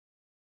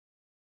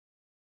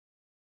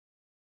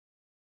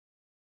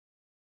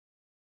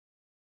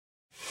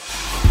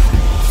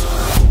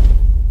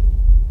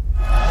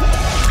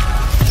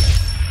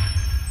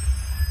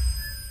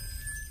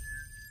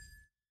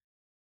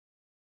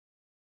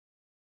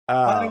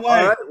By the All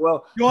way, right.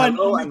 Well, John,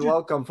 hello and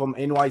welcome from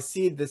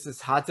NYC. This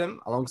is Hatem.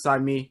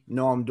 Alongside me,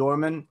 Noam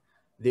Dorman,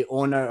 the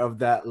owner of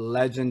the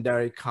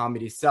legendary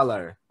Comedy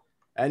Cellar.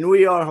 And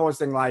we are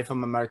hosting Live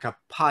from America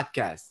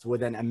podcast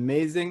with an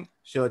amazing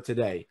show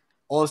today.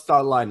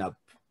 All-star lineup.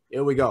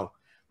 Here we go.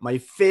 My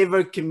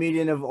favorite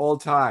comedian of all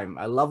time.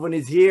 I love when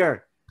he's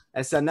here.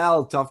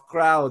 SNL, Tough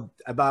Crowd,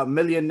 about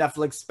million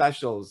Netflix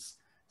specials,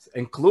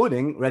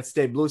 including Red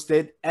State, Blue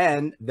State,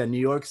 and The New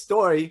York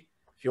Story.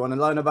 If you want to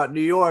learn about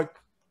New York,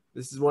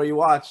 this is where you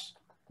watch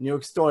New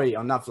York Story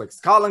on Netflix.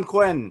 Colin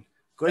Quinn,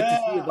 great to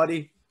see you,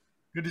 buddy.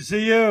 Good to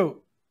see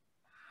you.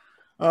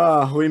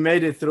 We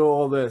made it through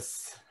all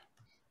this.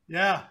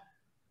 Yeah.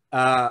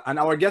 And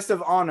our guest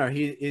of honor,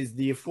 he is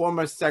the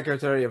former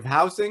Secretary of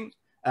Housing.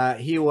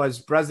 He was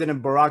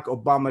President Barack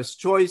Obama's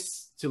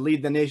choice to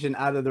lead the nation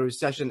out of the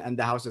recession and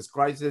the house's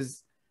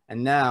crisis.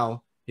 And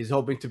now he's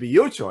hoping to be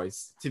your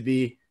choice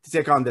to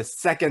take on the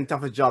second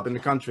toughest job in the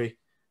country,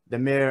 the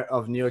mayor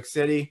of New York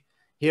City.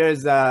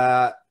 Here's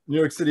New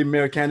York City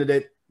mayor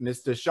candidate,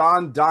 Mr.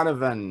 Sean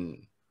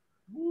Donovan.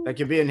 Thank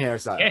you for being here,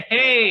 sir.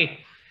 Hey,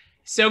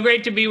 so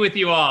great to be with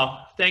you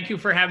all. Thank you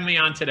for having me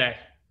on today.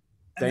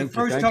 And the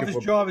first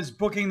toughest job is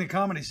booking the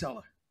Comedy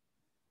Cellar.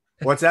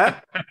 What's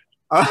that?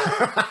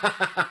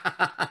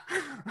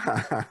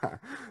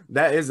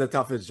 That is the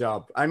toughest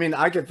job. I mean,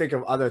 I can think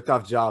of other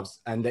tough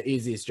jobs and the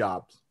easiest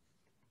jobs.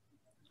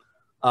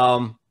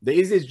 The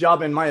easiest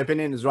job, in my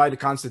opinion, is write the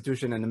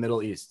Constitution in the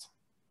Middle East.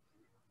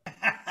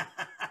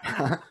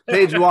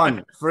 Page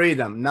 1,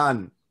 freedom,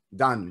 none,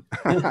 done.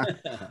 All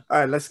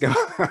right, let's go.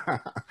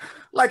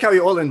 Like how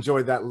you all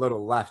enjoyed that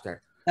little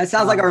laughter. That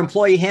sounds like our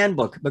employee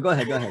handbook, but go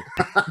ahead.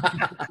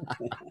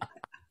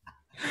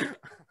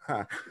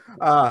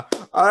 All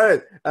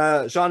right,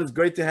 Sean, it's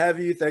great to have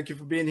you. Thank you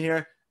for being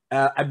here.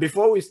 And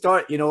before we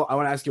start, I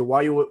want to ask you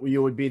why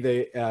you would be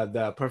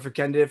the perfect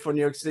candidate for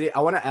New York City. I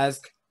want to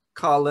ask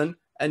Colin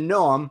and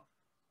Noam,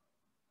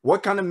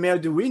 what kind of mayor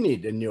do we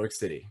need in New York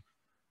City?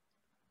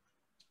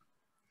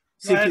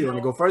 CQ, you want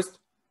to go first?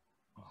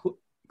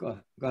 Go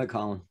ahead,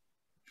 Colin.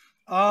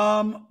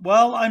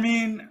 Well, I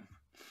mean,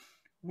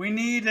 we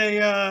need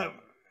I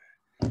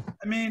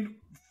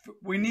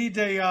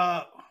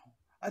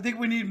think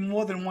we need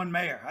more than one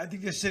mayor. I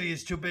think this city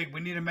is too big. We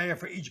need a mayor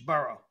for each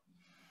borough.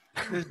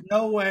 There's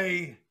no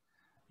way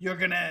you're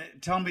going to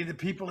tell me the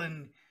people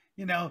in,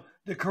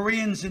 the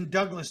Koreans in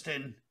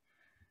Douglaston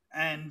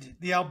and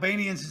the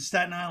Albanians in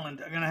Staten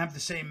Island are going to have the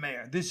same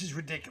mayor. This is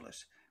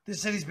ridiculous.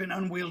 This city's been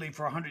unwieldy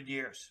for 100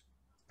 years.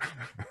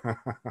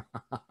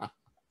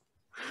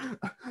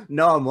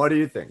 Noam, what do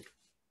you think?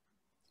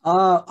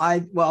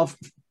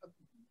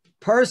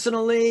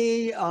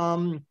 Personally,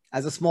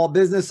 as a small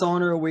business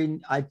owner,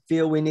 I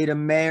feel we need a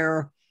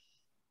mayor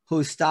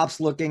who stops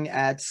looking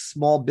at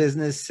small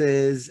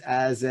businesses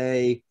as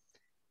a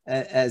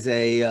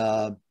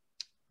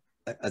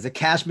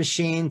cash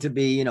machine to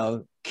be,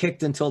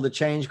 kicked until the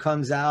change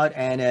comes out,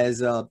 and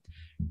as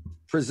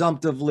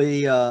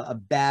presumptively a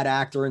bad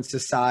actor in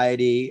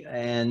society,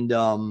 and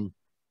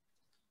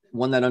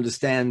one that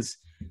understands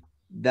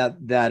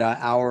that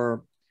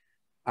our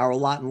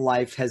lot in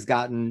life has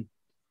gotten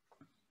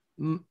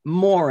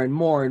more and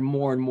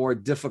more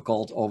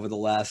difficult over the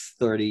last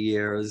 30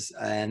 years,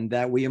 and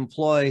that we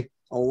employ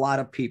a lot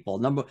of people.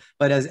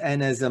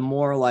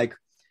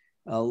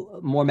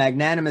 More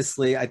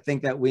magnanimously, I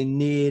think that we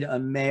need a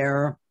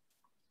mayor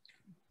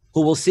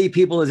who will see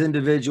people as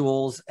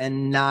individuals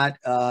and not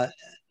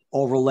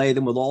overlay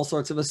them with all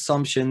sorts of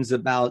assumptions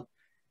about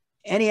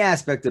any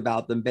aspect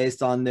about them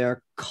based on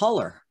their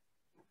color,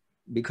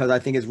 because I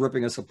think it's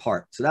ripping us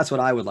apart. So that's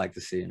what I would like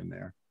to see in a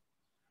mayor.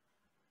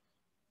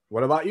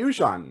 What about you,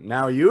 Sean?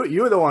 Now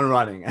you're the one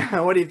running.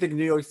 What do you think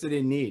New York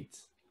City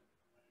needs?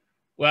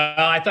 Well,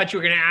 I thought you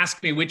were going to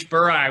ask me which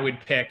borough I would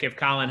pick if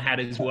Colin had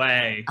his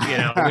way.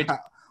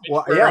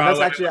 Well, yeah,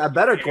 that's actually a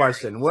better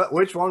question.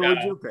 Which one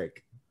would you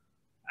pick?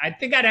 I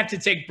think I'd have to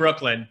take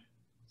Brooklyn.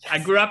 Yes. I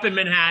grew up in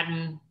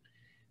Manhattan,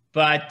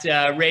 but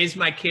raised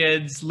my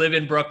kids, live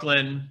in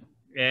Brooklyn,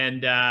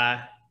 and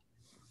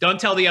don't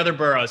tell the other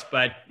boroughs,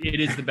 but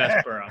it is the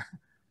best borough.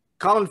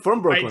 Colin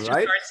from Brooklyn,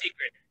 right? It's our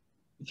secret.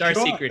 It's our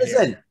secret.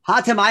 Listen, here.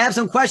 Hatem, I have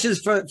some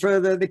questions for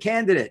the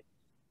candidate.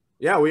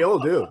 Yeah, we all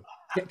do.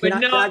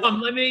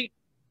 Let me.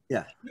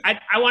 Yeah.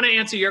 I want to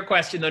answer your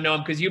question though, Noam,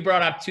 because you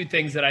brought up two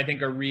things that I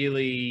think are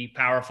really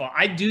powerful.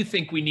 I do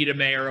think we need a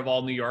mayor of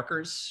all New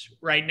Yorkers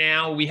right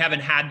now. We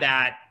haven't had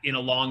that in a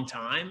long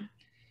time.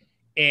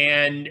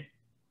 And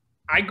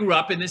I grew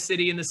up in this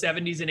city in the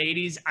 70s and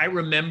 80s. I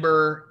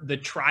remember the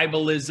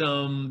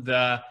tribalism,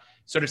 the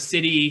sort of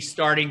city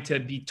starting to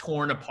be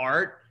torn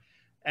apart.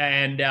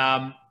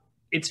 And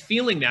it's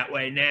feeling that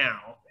way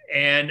now.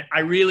 And I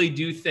really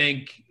do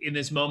think in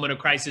this moment of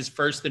crisis,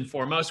 first and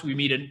foremost, we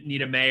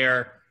need a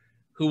mayor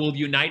who will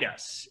unite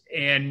us.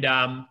 And,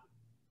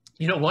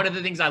 one of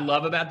the things I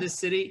love about this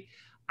city,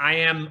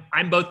 I'm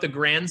both the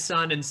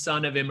grandson and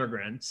son of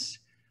immigrants.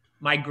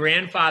 My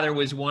grandfather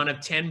was one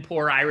of 10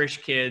 poor Irish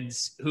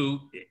kids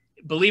who,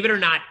 believe it or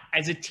not,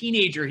 as a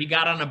teenager, he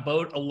got on a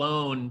boat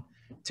alone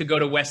to go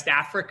to West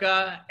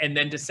Africa and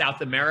then to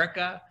South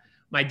America.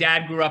 My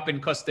dad grew up in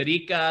Costa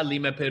Rica,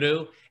 Lima,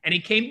 Peru, and he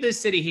came to this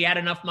city. He had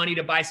enough money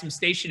to buy some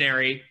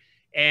stationery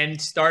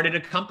and started a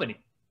company.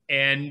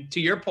 And to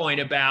your point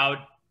about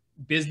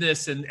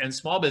business and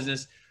small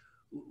business,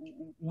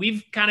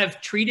 we've kind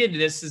of treated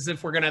this as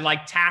if we're going to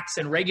like tax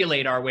and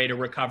regulate our way to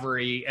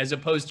recovery, as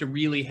opposed to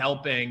really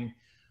helping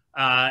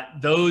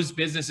those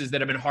businesses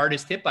that have been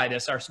hardest hit by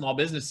this, our small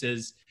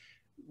businesses.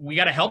 We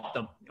got to help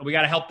them. We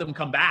got to help them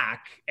come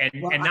back and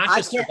not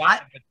just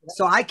survive.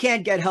 So I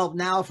can't get help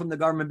now from the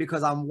government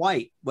because I'm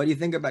white. What do you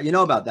think about, you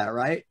know about that,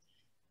 right?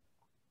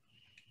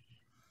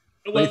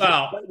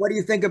 Well, what do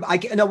you think of?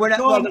 We're not.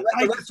 Well,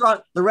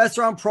 the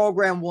restaurant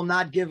program will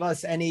not give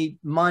us any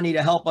money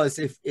to help us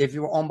if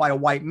you're owned by a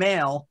white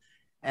male,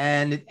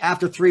 and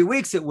after 3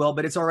 weeks it will,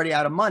 but it's already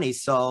out of money.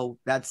 So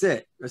that's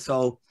it.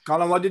 So,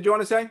 Colin, what did you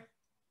want to say?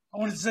 I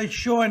want to say,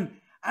 Sean,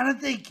 I don't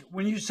think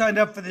when you signed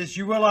up for this,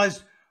 you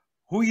realized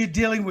who you're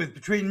dealing with.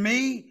 Between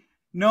me,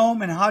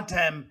 Noam, and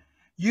Hatem,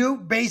 you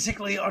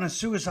basically on a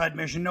suicide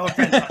mission. No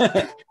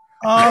offense.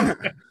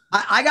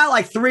 I got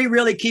like 3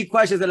 really key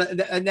questions,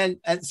 and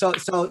so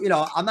you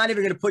know, I'm not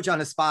even going to put you on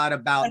the spot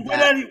about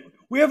that.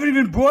 We haven't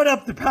even brought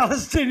up the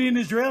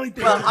Palestinian-Israeli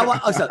thing.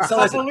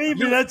 Well, Believe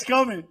me, that's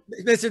coming,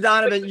 Mr.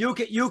 Donovan. You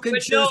can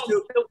choose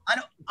to.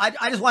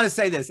 I just want to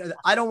say this.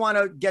 I don't want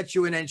to get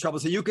you in any trouble.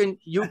 So you can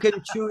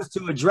choose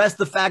to address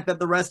the fact that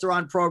the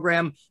restaurant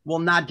program will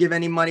not give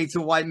any money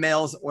to white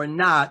males or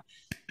not.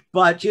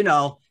 But you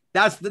know,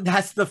 that's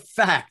the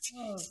fact.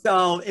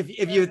 So if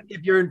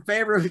you're in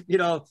favor of, you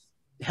know,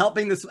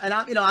 helping this, and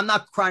I'm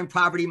not crime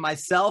poverty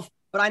myself,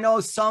 but I know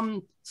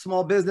some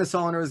small business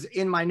owners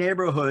in my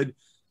neighborhood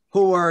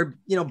who are,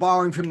 you know,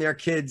 borrowing from their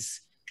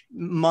kids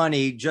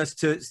money just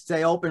to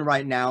stay open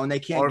right now, and they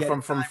can't get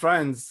from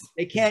friends.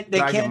 They can't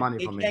get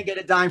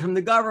a dime from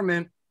the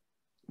government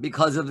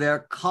because of their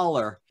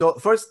color. So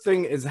first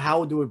thing is,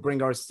 how do we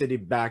bring our city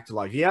back to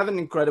life? You have an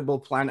incredible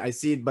plan, I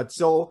see it, but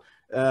so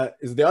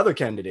is the other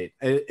candidate.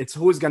 It's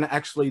who's going to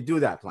actually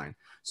do that plan.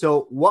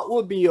 So what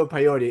would be your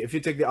priority if you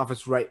take the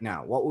office right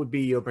now? What would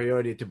be your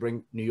priority to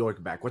bring New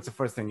York back? What's the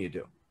first thing you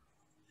do?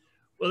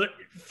 Well, the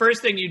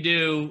first thing you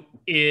do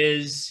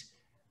is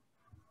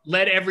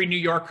let every New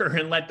Yorker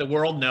and let the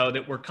world know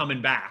that we're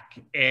coming back.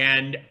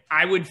 And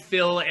I would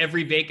fill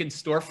every vacant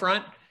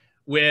storefront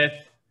with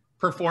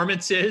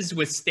performances,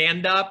 with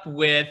stand-up,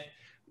 with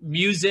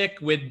music,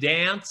 with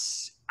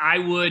dance. I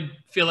would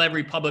fill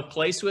every public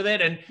place with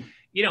it. And,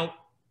 you know,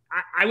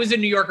 I was a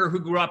New Yorker who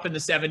grew up in the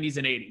 70s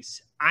and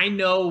 80s. I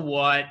know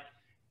what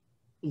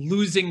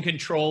losing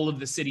control of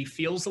the city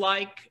feels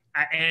like.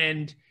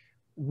 And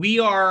we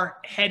are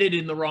headed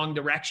in the wrong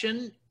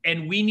direction.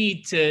 And we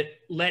need to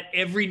let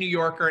every New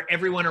Yorker,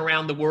 everyone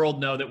around the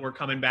world know that we're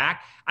coming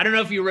back. I don't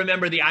know if you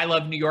remember the I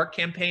Love New York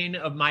campaign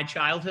of my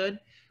childhood.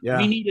 Yeah.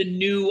 We need a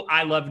new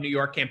I Love New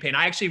York campaign.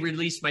 I actually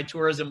released my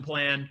tourism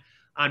plan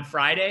on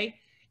Friday.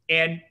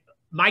 And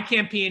my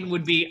campaign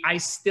would be, I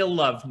still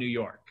love New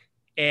York.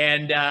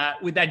 And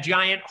with that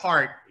giant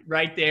heart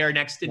right there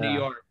next to New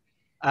York.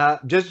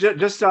 Just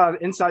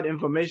inside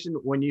information,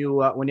 when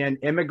you're an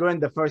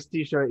immigrant, the first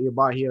T-shirt you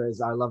buy here is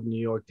 "I Love New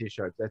York"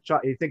 T-shirt.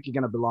 You think you're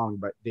gonna belong,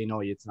 but they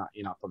know you're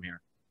not from here.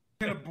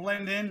 Gonna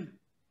blend in.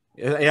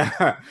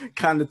 Yeah,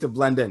 kind of to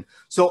blend in.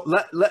 So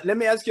let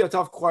me ask you a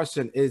tough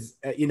question. Is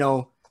you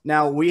know,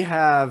 now we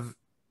have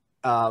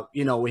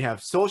we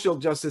have social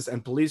justice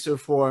and police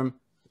reform.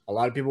 A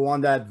lot of people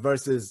want that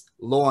versus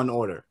law and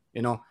order.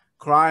 You know,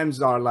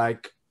 crimes are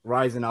like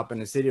rising up in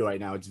the city right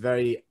now. It's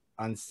very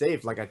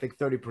unsafe, like I think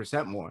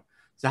 30% more.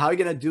 So how are you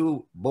going to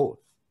do both?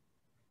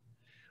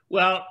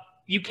 Well,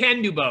 you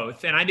can do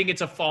both. And I think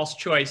it's a false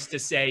choice to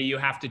say you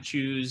have to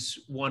choose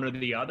one or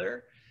the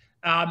other.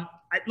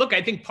 Look,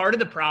 I think part of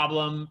the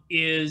problem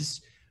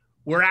is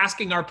we're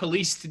asking our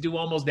police to do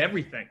almost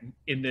everything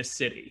in this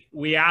city.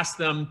 We ask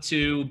them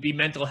to be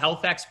mental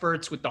health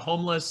experts with the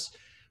homeless,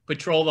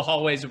 patrol the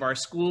hallways of our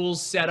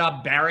schools, set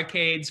up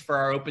barricades for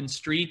our open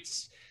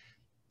streets,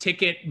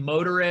 ticket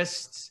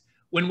motorists,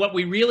 when what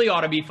we really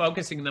ought to be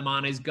focusing them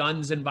on is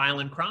guns and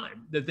violent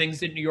crime, the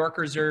things that New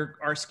Yorkers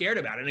are scared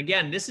about. And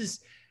again, this is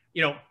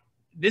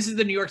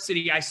the New York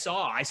City I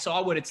saw. I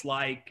saw what it's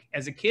like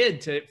as a kid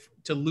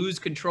to lose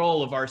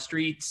control of our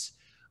streets,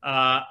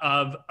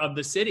 of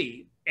the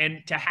city,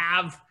 and to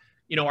have,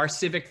 you know, our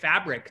civic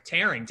fabric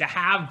tearing, to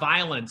have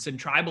violence and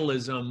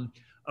tribalism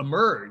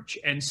emerge.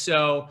 And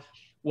so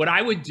what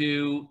I would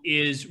do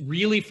is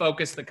really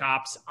focus the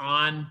cops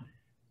on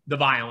the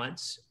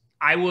violence.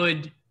 I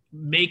would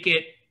make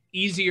it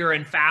easier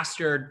and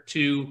faster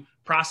to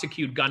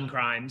prosecute gun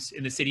crimes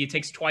in the city. It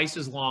takes twice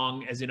as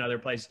long as in other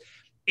places.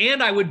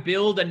 And I would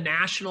build a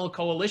national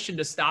coalition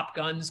to stop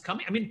guns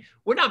coming. I mean,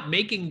 we're not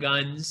making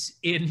guns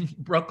in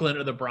Brooklyn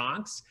or the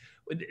Bronx.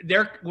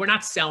 We're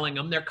not selling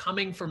them. They're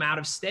coming from out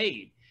of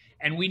state.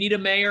 And we need a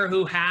mayor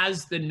who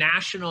has the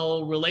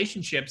national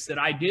relationships that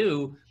I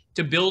do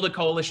to build a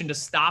coalition to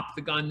stop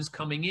the guns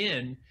coming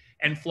in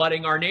and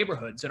flooding our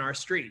neighborhoods and our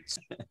streets.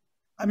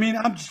 I mean,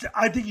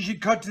 I think you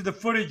should cut to the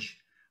footage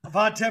of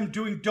Hatem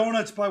doing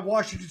donuts by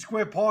Washington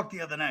Square Park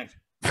the other night.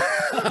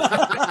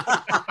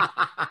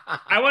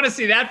 I want to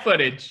see that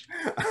footage.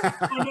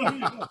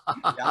 Yeah,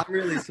 I'm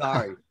really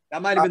sorry.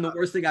 That might have been the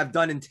worst thing I've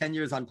done in 10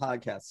 years on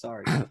podcasts.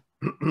 Sorry.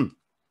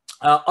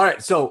 All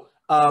right, so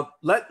I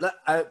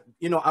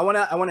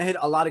want to hit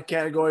a lot of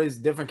categories,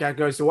 different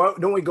categories. So why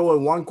don't we go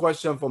with one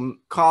question from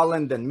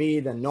Colin, then me,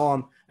 then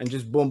Norm, and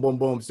just boom, boom,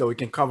 boom, so we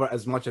can cover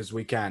as much as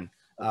we can.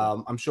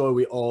 I'm sure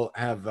we all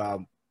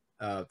have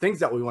things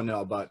that we want to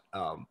know about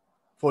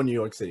for New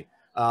York City.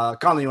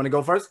 Colin, you want to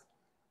go first?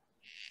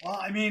 Well,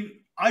 I mean,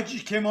 I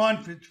just came on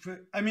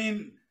I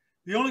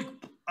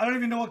don't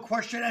even know what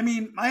question. I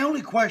mean, my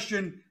only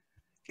question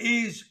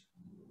is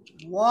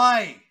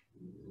why?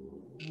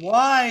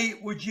 Why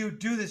would you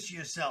do this to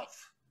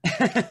yourself?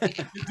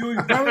 You're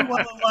doing very well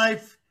in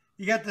life.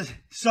 You got the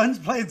sons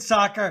playing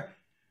soccer.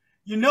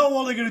 You know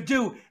all they're going to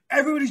do.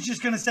 Everybody's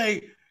just going to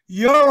say,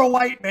 you're a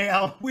white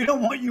male. We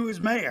don't want you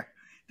as mayor.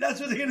 That's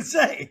what they're going to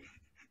say.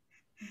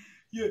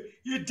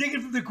 You're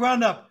digging from the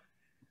ground up.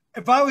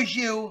 If I was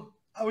you,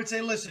 I would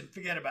say, listen,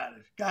 forget about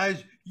it.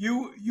 Guys,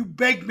 you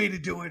begged me to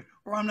do it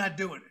or I'm not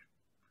doing it.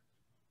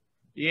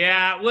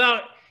 Yeah, well,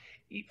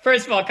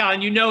 first of all,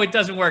 Colin, you know it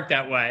doesn't work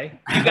that way.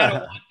 You got to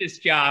want this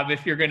job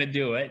if you're going to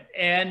do it.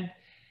 And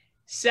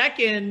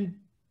second,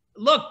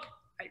 look,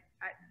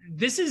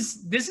 this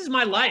is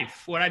my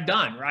life, what I've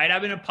done, right?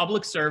 I've been a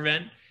public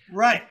servant.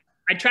 Right.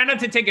 I try not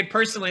to take it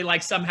personally,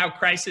 like somehow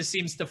crisis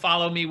seems to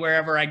follow me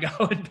wherever I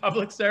go in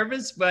public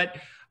service. But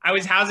I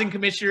was housing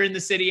commissioner in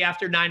the city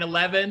after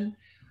 9/11.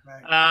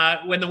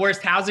 Right. When the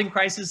worst housing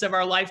crisis of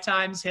our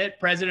lifetimes hit,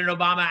 President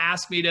Obama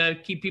asked me to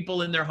keep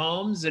people in their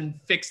homes and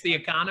fix the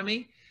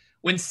economy.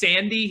 When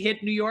Sandy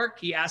hit New York,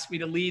 he asked me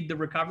to lead the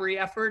recovery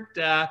effort.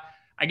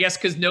 I guess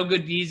because no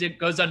good deed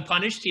goes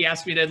unpunished, he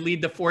asked me to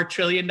lead the $4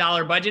 trillion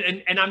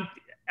budget. And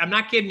I'm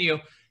not kidding you.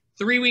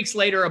 3 weeks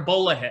later,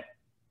 Ebola hit.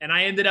 And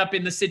I ended up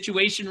in the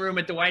Situation Room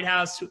at the White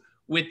House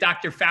with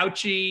Dr.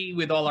 Fauci,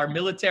 with all our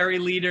military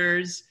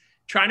leaders,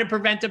 trying to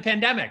prevent a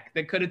pandemic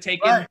that could have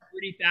taken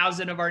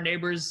 30,000 of our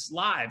neighbors'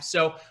 lives.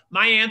 So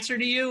my answer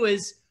to you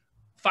is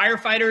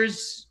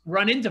firefighters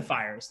run into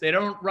fires. They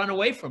don't run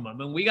away from them.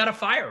 And we got a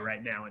fire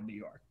right now in New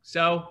York.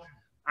 So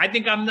I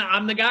think I'm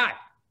the guy.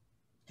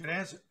 Good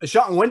answer.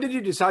 Sean, when did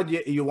you decide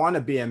you want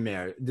to be a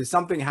mayor? Did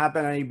something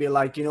happen and you'd be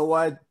like, you know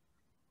what?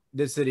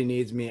 This city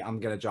needs me. I'm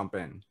going to jump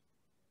in.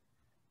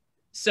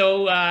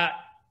 So,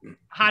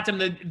 Hatem,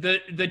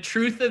 the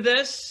truth of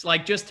this,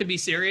 like just to be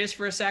serious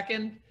for a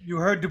second. You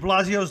heard de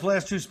Blasio's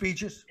last two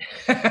speeches?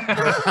 If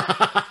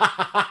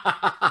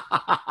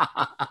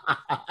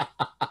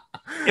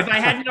I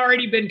hadn't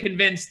already been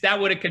convinced, that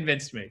would have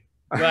convinced me.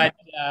 But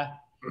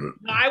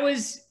I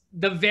was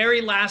the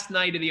very last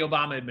night of the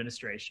Obama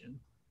administration.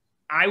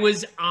 I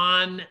was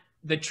on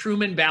the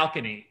Truman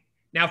balcony.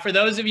 Now, for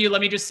those of you, let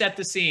me just set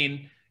the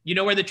scene. You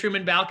know where the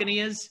Truman balcony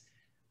is?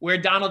 Where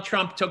Donald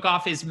Trump took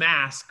off his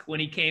mask when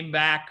he came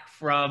back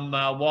from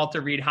Walter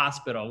Reed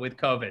Hospital with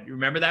COVID. You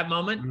remember that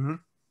moment? Mm-hmm.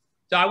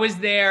 So I was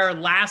there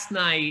last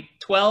night,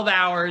 12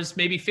 hours,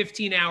 maybe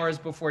 15 hours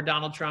before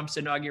Donald Trump's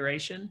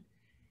inauguration.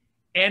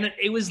 And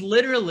it was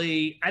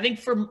literally, I think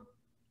for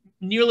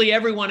nearly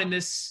everyone in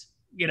this,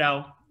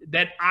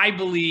 that I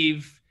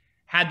believe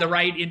had the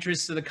right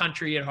interests of the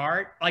country at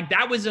heart, like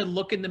that was a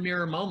look in the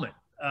mirror moment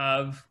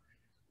of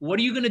what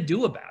are you going to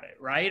do about it,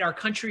 right? Our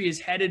country is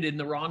headed in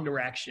the wrong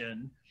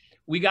direction.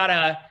 We got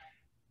a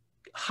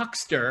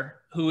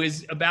huckster who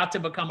is about to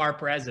become our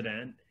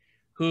president,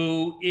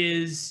 who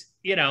is,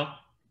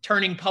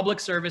 turning public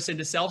service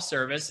into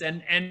self-service.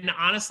 And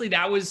honestly,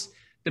 that was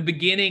the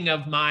beginning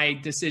of my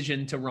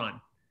decision to run.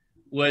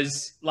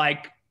 Was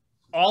like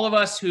all of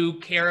us who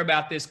care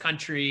about this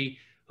country,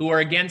 who are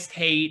against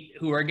hate,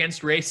 who are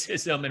against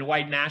racism and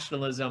white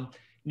nationalism,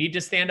 need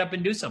to stand up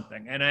and do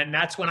something. And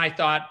that's when I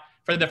thought,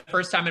 for the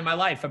first time in my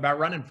life, about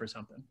running for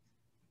something.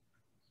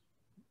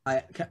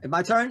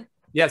 My turn?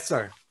 Yes,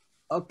 sir.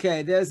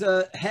 Okay, there's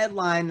a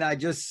headline I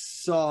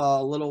just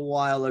saw a little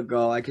while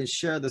ago. I can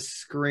share the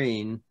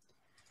screen.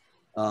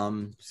 Hope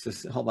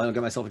I don't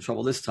get myself in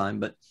trouble this time,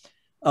 but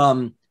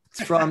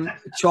it's from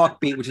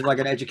Chalkbeat, which is like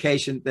an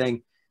education thing.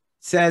 It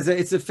says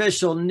it's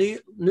official. New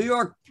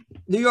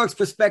York's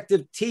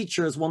prospective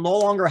teachers will no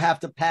longer have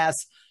to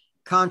pass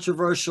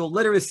controversial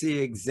literacy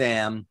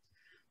exam.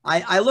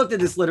 I looked at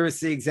this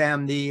literacy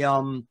exam,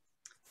 the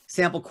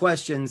sample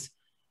questions.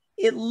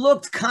 It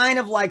looked kind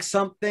of like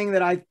something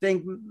that I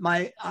think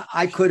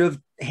I could have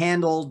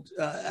handled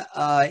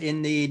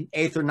in the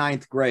 8th or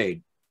 9th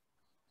grade.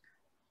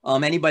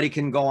 Anybody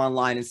can go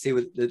online and see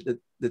what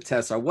the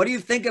tests are. What do you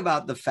think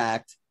about the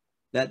fact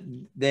that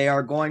they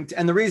are going to,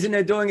 and the reason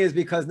they're doing it is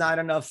because not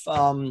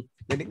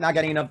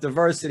getting enough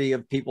diversity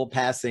of people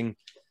passing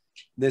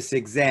this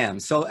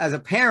exam. So as a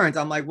parent,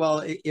 I'm like,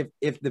 well,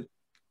 if the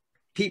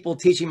people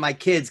teaching my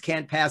kids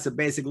can't pass a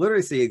basic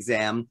literacy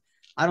exam,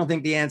 I don't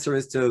think the answer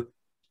is to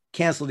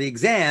cancel the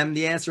exam.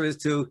 The answer is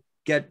to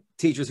get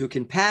teachers who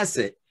can pass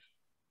it.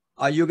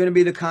 Are you going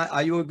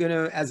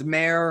to, as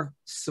mayor,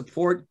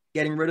 support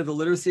getting rid of the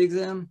literacy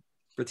exam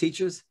for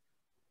teachers?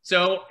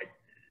 So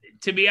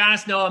to be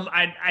honest, Noam,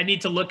 I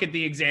need to look at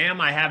the exam.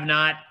 I have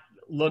not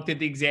looked at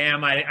the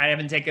exam. I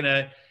haven't taken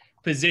a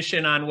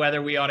position on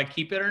whether we ought to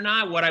keep it or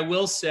not. What I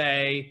will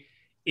say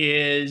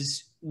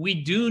is we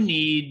do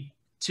need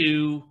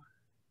to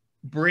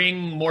bring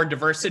more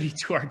diversity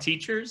to our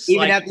teachers.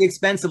 Even at the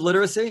expense of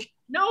literacy?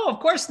 No, of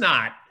course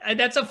not.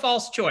 That's a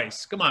false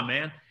choice. Come on,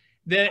 man.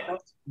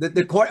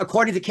 The court,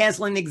 according to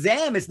canceling the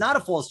exam, it's not a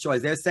false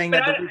choice. They're saying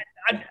that.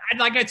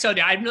 Like I told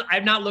you,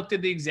 I've not looked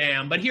at the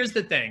exam, but here's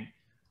the thing.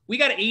 We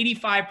got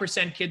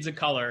 85% kids of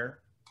color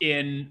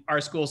in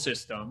our school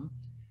system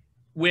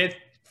with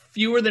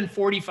fewer than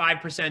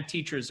 45%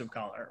 teachers of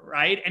color,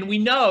 right? And we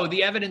know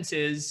the evidence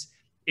is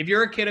if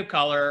you're a kid of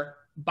color,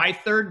 by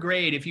third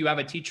grade, if you have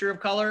a teacher of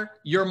color,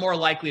 you're more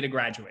likely to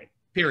graduate,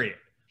 period.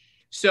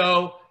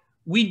 So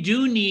we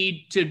do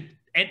need to,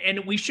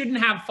 and we shouldn't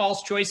have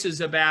false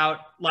choices about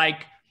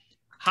like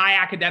high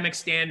academic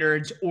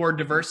standards or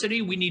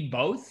diversity. We need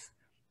both.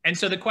 And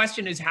so the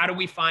question is, how do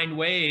we find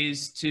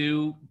ways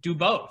to do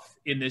both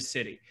in this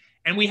city?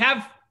 And we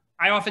have,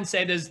 I often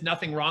say there's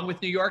nothing wrong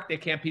with New York. They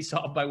can't be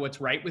solved by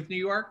what's right with New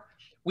York.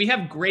 We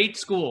have great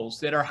schools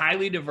that are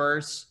highly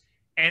diverse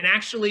and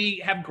actually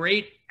have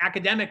great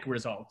academic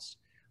results.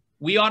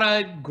 We ought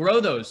to grow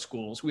those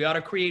schools. We ought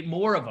to create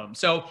more of them.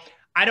 So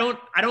I don't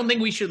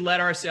think we should let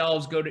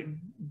ourselves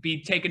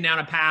be taken down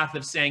a path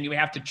of saying we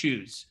have to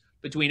choose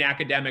between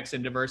academics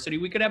and diversity.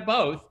 We could have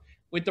both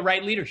with the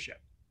right leadership.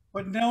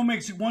 But Nell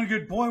makes one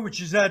good point,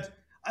 which is that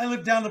I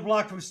live down the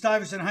block from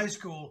Stuyvesant High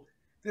School.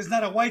 There's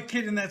not a white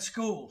kid in that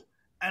school,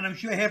 and I'm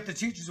sure half the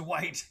teachers are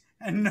white,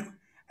 and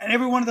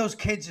every one of those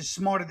kids is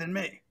smarter than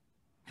me.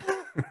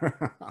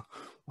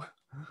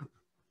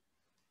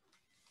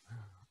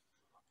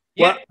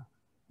 Yeah,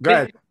 go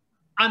ahead.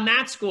 On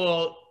that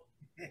school,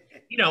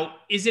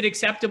 is it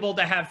acceptable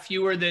to have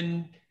fewer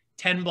than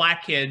 10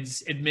 black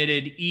kids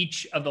admitted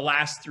each of the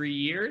last 3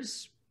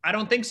 years? I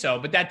don't think so,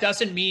 but that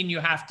doesn't mean you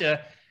have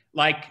to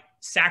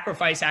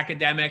sacrifice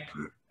academic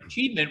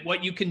achievement.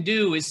 What you can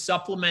do is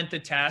supplement the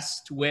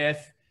test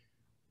with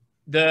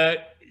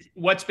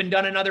what's been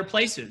done in other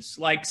places,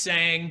 like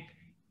saying,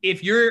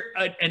 if you're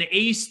an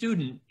A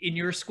student in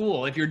your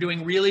school, if you're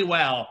doing really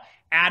well,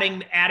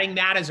 adding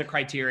that as a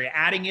criteria,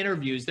 adding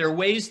interviews. There are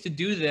ways to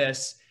do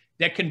this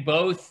that can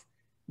both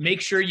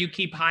make sure you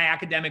keep high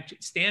academic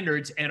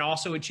standards and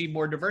also achieve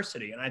more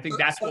diversity. And I think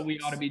that's what we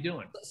ought to be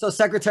doing. So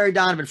Secretary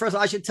Donovan, first of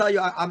all, I should tell you,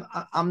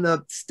 I'm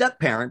the step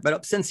parent,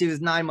 but since he was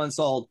 9 months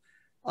old,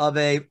 of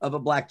a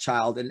black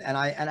child. And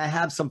I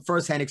have some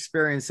firsthand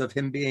experience of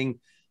him being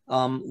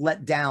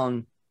let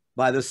down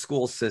by the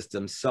school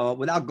system. So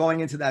without going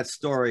into that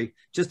story,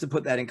 just to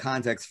put that in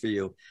context for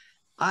you,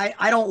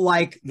 I don't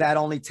like that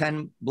only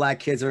 10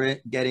 black kids are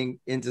getting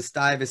into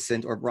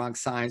Stuyvesant or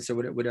Bronx Science or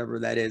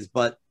whatever that is.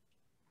 But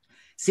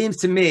seems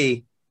to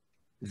me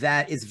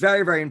that it's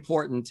very, very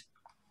important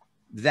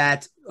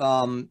that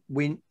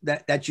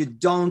that you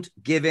don't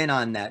give in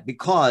on that,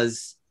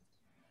 because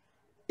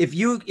if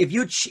you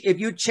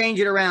change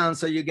it around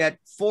so you get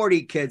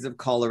 40 kids of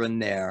color in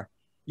there,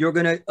 you're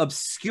going to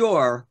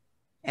obscure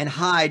and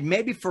hide,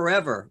 maybe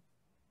forever,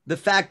 the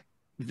fact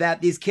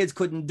that these kids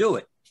couldn't do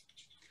it.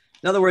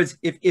 In other words,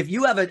 if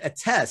you have a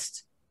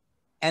test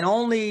and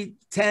only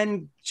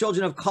 10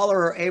 children of color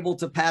are able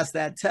to pass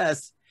that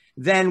test,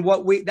 then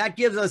that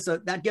gives us a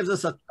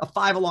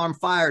 5-alarm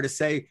fire to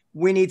say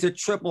we need to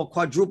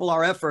quadruple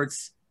our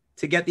efforts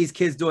to get these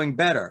kids doing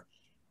better.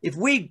 If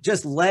we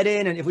just let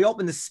in, and if we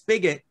open the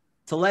spigot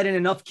to let in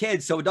enough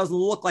kids so it doesn't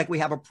look like we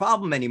have a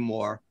problem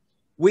anymore,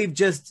 we've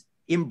just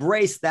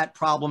embraced that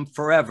problem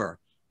forever,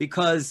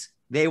 because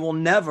they will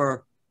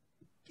never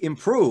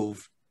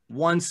improve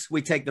once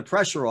we take the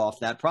pressure off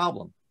that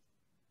problem.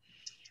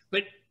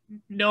 But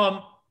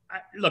no,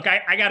 look,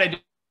 I got to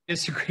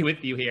disagree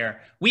with you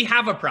here. We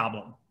have a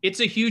problem.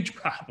 It's a huge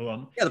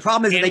problem. Yeah, the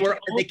problem is that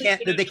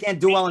they can't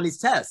do well on these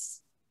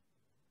tests.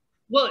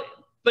 Well,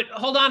 but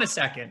hold on a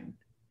second.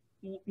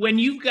 When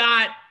you've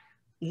got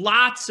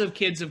lots of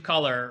kids of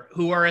color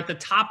who are at the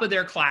top of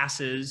their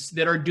classes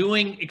that are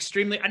doing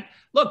extremely,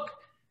 look,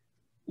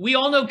 we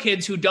all know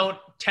kids who don't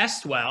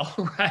test well,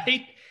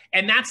 right?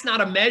 And that's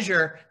not a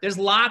measure. There's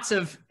lots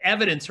of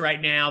evidence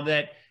right now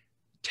that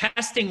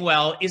testing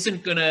well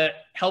isn't going to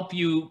help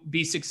you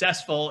be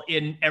successful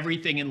in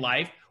everything in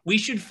life. We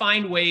should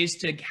find ways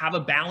to have a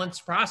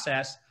balanced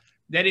process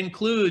that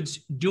includes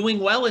doing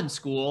well in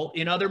school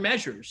in other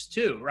measures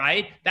too,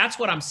 right? That's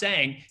what I'm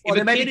saying. Well,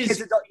 there may be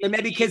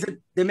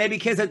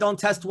kids that don't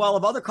test well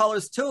of other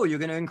colors too. You're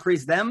going to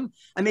increase them.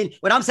 I mean,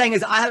 what I'm saying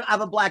is, if I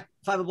have a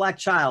black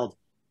child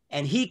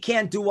and he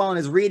can't do well on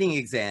his reading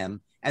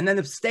exam, and then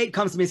the state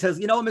comes to me and says,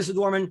 you know what, Mr.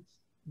 Dorman,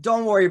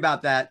 don't worry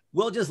about that.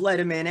 We'll just let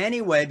him in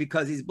anyway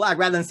because he's black,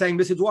 rather than saying,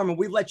 Mr. Dorman,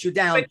 we've let you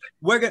down.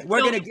 We're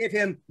going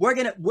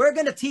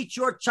to teach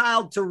your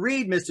child to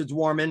read, Mr.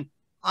 Dorman.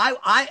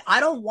 I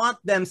don't want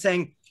them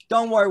saying,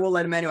 don't worry, we'll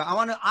let him anyway.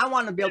 I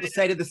want to be able to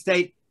say to the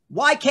state,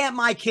 why can't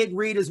my kid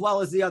read as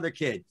well as the other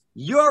kid?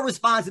 Your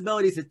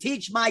responsibility is to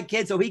teach my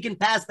kid so he can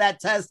pass that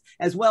test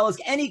as well as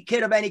any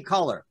kid of any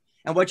color.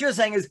 And what you're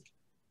saying is,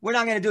 we're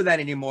not going to do that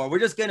anymore. We're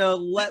just going to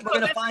we're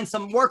going to find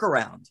some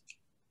workaround.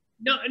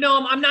 No,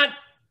 I'm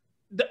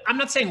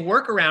not saying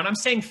workaround. I'm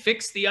saying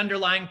fix the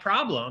underlying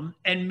problem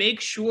and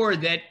make sure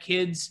that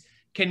kids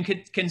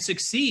can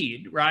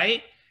succeed,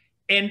 right?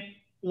 And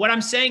what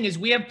I'm saying is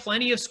we have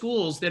plenty of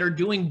schools that are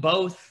doing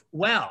both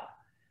well,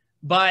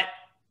 but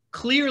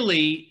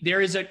clearly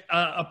there is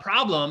a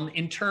problem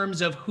in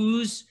terms of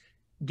who's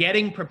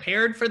getting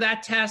prepared for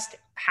that test,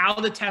 how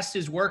the test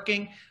is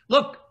working.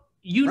 Look,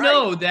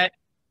 know that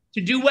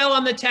to do well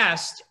on the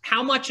test,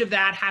 how much of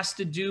that has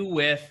to do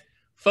with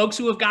folks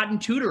who have gotten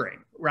tutoring,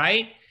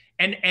 right?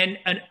 And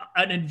an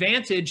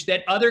advantage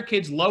that other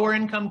kids, lower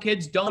income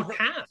kids, don't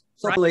have.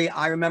 Right?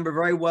 I remember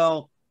very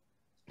well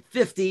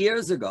 50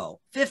 years ago,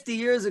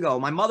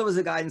 my mother was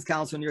a guidance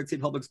counselor in New York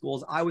City Public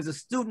Schools. I was a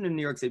student in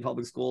New York City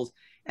Public Schools.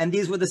 And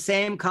these were the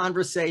same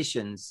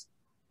conversations,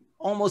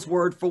 almost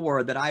word for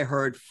word, that I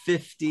heard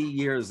 50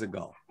 years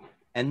ago.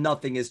 And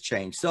nothing has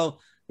changed. So,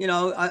 you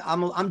know,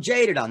 I'm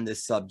jaded on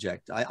this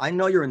subject. I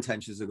know your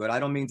intentions are good. I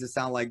don't mean to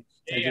sound like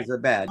intentions are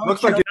bad.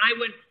 Looks like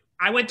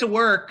I went to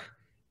work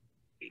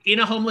in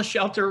a homeless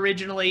shelter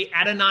originally,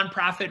 at a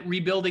nonprofit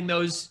rebuilding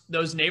those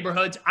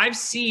neighborhoods. I've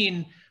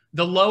seen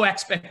the low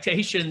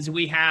expectations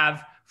we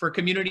have for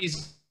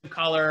communities of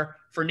color,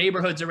 for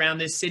neighborhoods around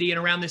this city and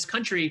around this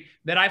country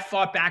that I've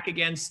fought back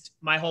against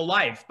my whole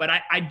life. But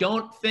I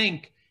don't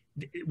think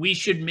we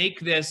should make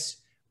this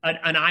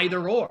an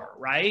either or,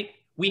 right?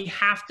 We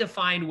have to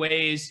find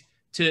ways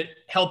to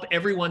help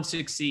everyone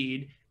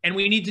succeed. And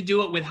we need to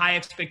do it with high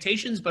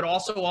expectations, but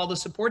also all the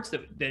supports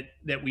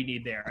that we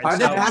need there. Last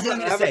thing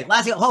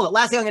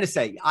I'm going to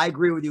say, I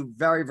agree with you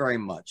very, very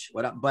much.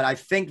 But I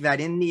think that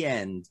in the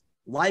end,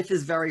 life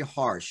is very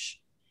harsh.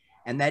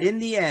 And that in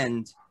the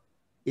end,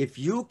 if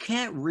you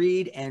can't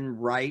read and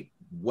write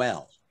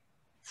well,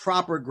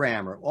 proper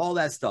grammar, all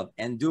that stuff,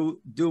 and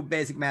do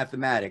basic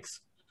mathematics,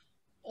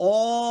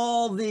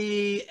 all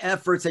the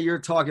efforts that you're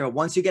talking about,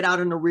 once you get out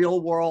in the real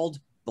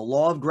world, the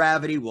law of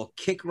gravity will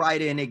kick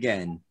right in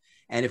again.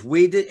 And if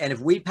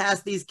we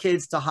pass these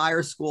kids to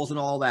higher schools and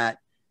all that,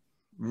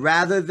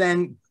 rather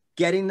than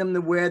getting them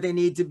to where they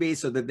need to be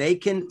so that they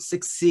can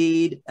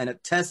succeed in a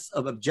test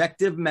of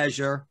objective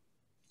measure,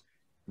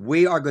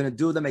 we are going to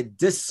do them a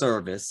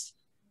disservice.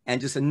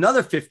 And just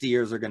another 50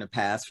 years are going to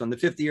pass from the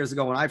 50 years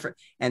ago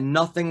and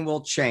nothing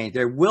will change.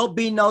 There will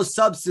be no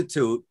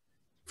substitute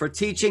for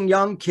teaching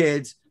young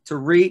kids to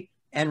read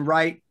and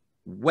write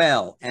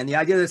well. And the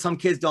idea that some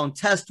kids don't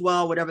test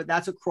well, whatever,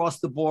 that's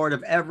across the board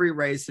of every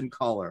race and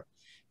color.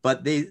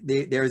 But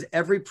there's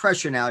every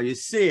pressure now. You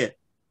see it.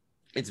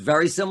 It's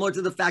very similar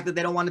to the fact that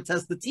they don't want to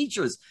test the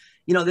teachers.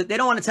 You know, that they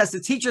don't want to test the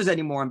teachers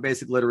anymore in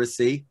basic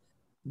literacy.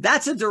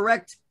 That's a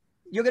direct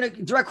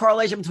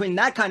correlation between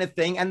that kind of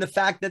thing and the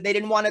fact that they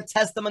didn't want to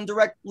test them in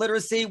direct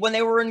literacy when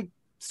they were in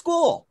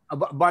school.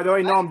 By the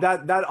way, Noam,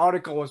 that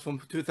article was from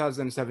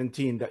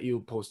 2017 that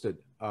you posted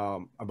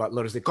about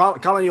literacy.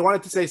 Colin, you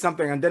wanted to say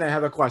something, and then I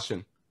have a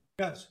question.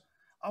 Yes,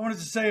 I wanted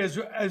to say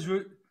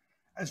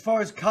as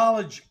far as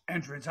college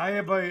entrance, I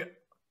have a it's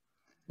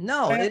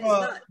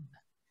not.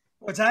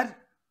 What's that?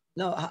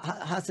 No,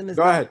 Hassan is.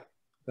 Go ahead.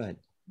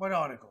 What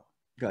article?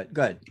 Go ahead,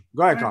 Colin.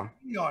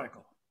 The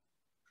article.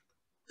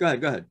 Go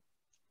ahead.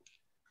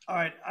 All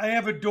right, I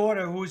have a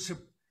daughter who's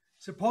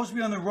supposed to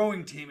be on the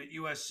rowing team at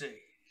USC.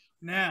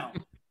 Now,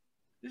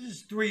 this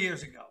is 3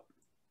 years ago.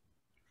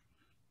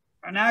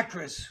 An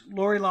actress,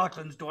 Lori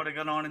Loughlin's daughter,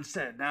 got on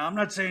instead. Now, I'm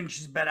not saying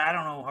she's bad. I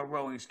don't know her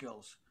rowing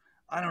skills.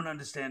 I don't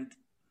understand,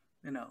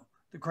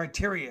 the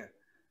criteria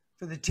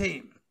for the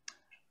team.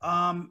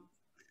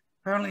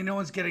 Apparently, no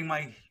one's getting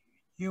my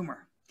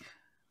humor.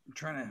 I'm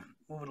trying to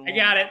move it along.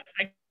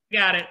 I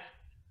got it.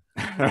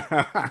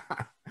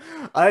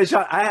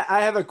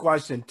 I have a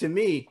question. To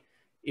me,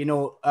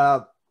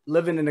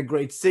 living in a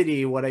great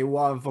city, what I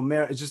want from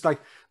there is just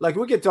like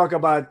we could talk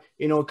about,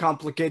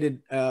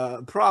 complicated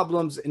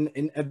problems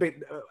in a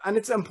bit, and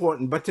it's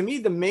important. But to me,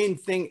 the main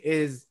thing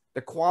is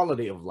the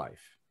quality of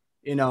life,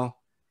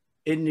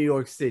 in New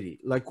York City.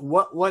 Like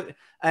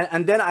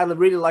and then I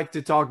really like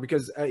to talk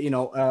because,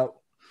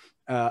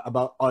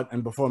 about art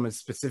and performance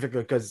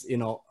specifically because,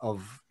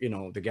 of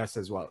the guests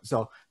as well.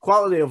 So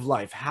quality of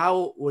life,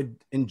 how would,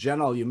 in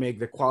general, you make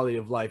the quality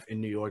of life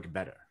in New York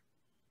better?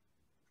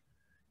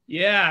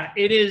 Yeah,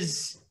 it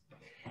is.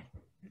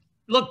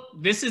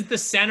 Look, this is the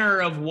center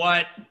of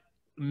what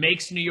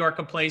makes New York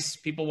a place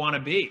people want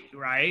to be,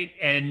 right?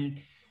 And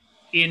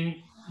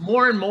in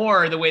more and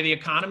more the way the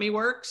economy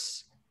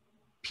works,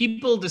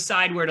 people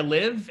decide where to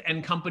live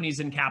and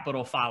companies and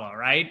capital follow,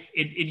 right?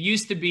 It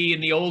used to be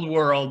in the old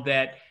world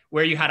that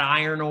where you had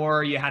iron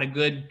ore, you had a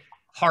good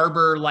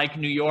harbor like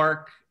New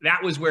York,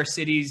 that was where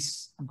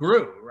cities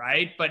grew,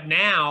 right? But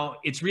now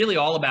it's really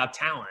all about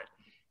talent.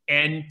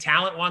 And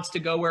talent wants to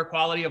go where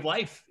quality of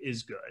life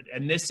is good.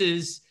 And this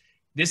is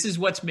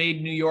what's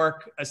made New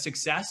York a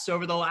success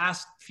over the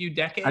last few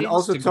decades. And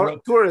also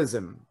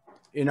tourism,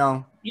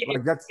 Yeah,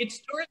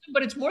 it's tourism,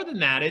 but it's more than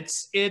that.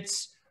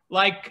 It's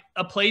like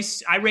a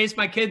place, I raised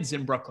my kids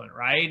in Brooklyn,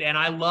 right? And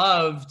I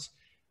loved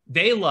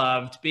they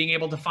loved being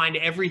able to find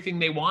everything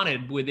they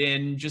wanted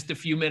within just a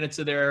few minutes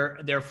of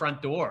their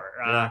front door.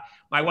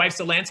 My wife's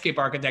a landscape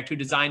architect who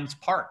designs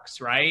parks,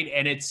 right?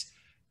 And it's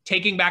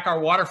taking back our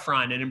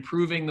waterfront and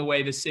improving the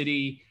way the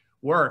city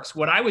works.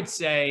 What I would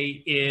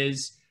say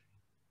is,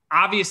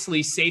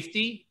 obviously,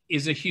 safety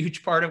is a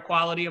huge part of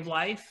quality of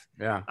life.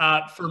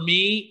 For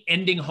me,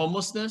 ending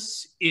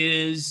homelessness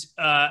is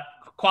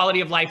quality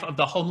of life of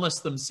the homeless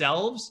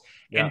themselves,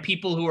 and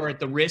people who are at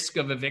the risk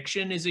of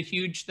eviction is a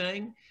huge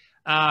thing.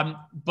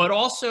 But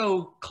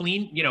also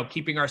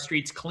keeping our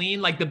streets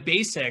clean, like the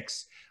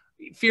basics.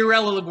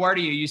 Fiorello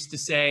LaGuardia used to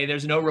say,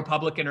 there's no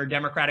Republican or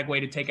Democratic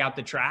way to take out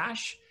the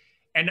trash.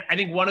 And I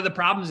think one of the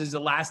problems is the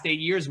last 8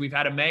 years, we've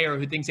had a mayor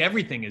who thinks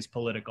everything is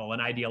political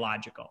and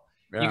ideological.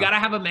 You got to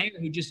have a mayor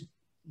who just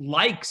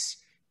likes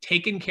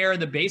taking care of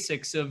the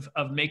basics of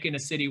making a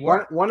city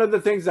work. One of the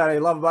things that I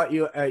love about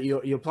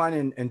your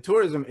plan in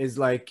tourism is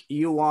like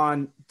you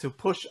want to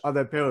push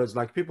other pillars.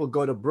 Like people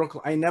go to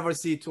Brooklyn. I never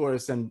see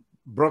tourists in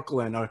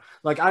Brooklyn, or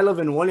like I live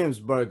in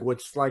Williamsburg,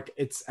 which like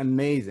it's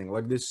amazing.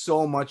 Like there's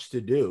so much to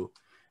do,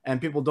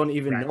 and people don't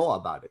even know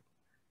about it.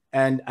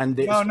 And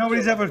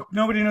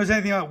nobody knows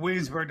anything about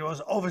Williamsburg. It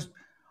was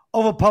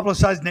over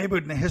publicized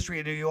neighborhood in the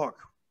history of New York.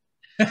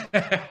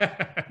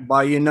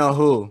 But you know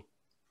who?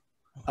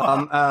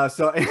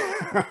 So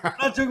we're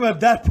not talking about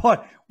that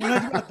part. We're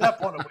not talking about that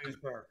part of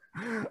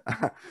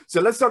Williamsburg.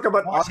 So let's talk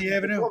about Marcy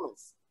Avenue.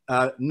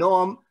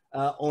 Noam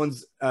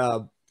owns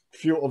a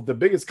few of the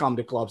biggest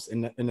comedy clubs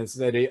in the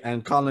city,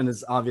 and Colin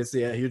is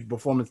obviously a huge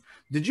performance.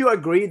 Did you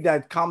agree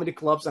that comedy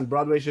clubs and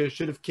Broadway shows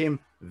should have came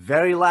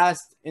very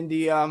last in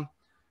the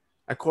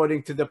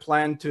according to the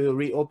plan to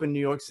reopen New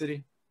York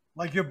City?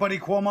 Like your buddy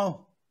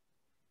Cuomo?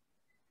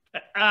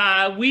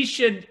 We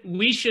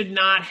should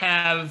not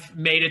have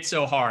made it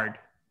so hard.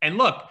 And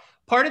look,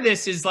 part of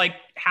this is like,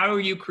 how are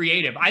you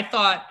creative? I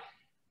thought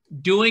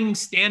doing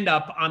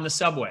stand-up on the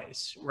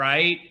subways,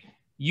 right?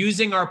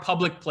 Using our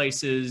public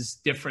places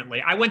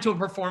differently. I went to a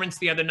performance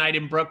the other night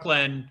in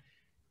Brooklyn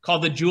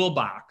called the Jewel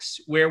Box,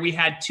 where we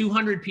had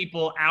 200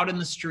 people out in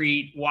the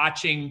street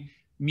watching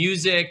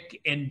music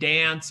and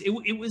dance.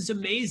 It was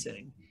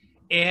amazing.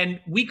 And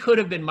we could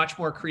have been much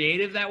more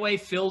creative that way,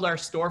 filled our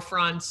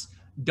storefronts,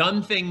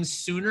 done things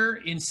sooner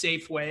in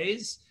safe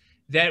ways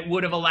that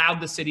would have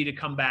allowed the city to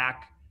come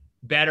back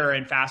better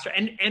and faster.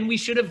 And we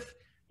should have,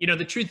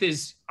 the truth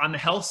is, on the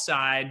health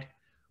side,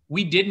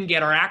 we didn't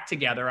get our act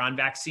together on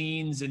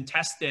vaccines and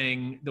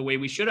testing the way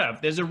we should have.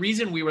 There's a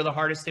reason we were the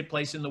hardest hit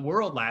place in the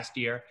world last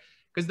year,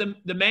 because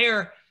the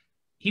mayor,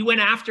 he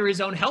went after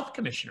his own health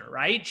commissioner,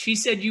 right? She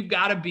said, you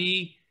gotta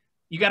be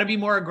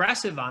more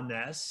aggressive on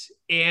this.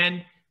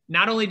 And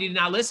not only did he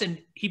not listen,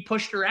 he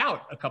pushed her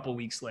out a couple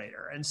weeks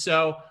later. And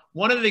so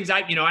one of the things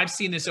I've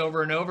seen this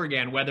over and over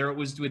again, whether it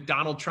was with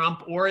Donald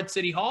Trump or at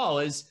City Hall,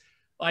 is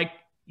like,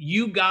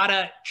 you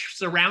gotta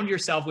surround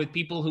yourself with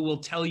people who will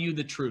tell you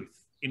the truth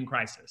in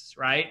crisis,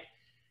 right?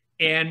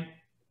 And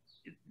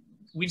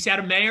we've had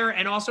a mayor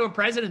and also a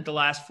president the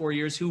last 4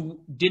 years who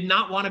did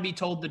not want to be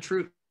told the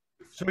truth.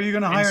 So you're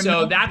going to hire?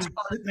 So that's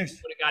would have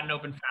gotten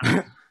open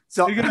faster.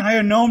 So you're going to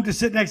hire Noam to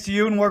sit next to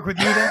you and work with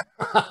you then?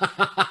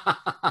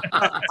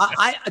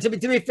 To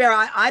be fair,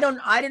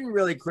 I didn't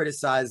really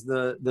criticize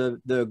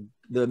the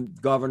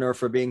governor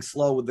for being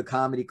slow with the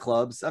comedy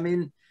clubs. I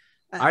mean,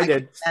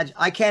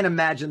 I can't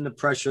imagine the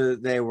pressure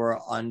they were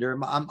under.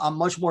 I'm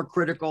much more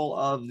critical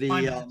of the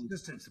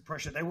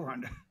pressure they were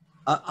under.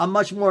 I'm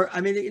much more.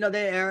 I mean,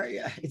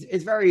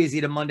 it's very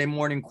easy to Monday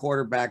morning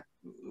quarterback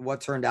what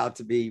turned out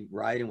to be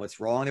right and what's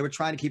wrong. They were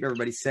trying to keep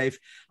everybody safe.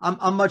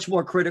 I'm much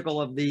more critical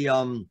of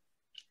the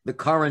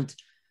current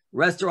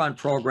restaurant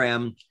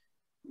program,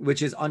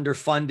 which is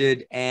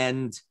underfunded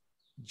and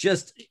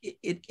just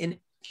in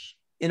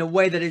a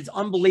way that is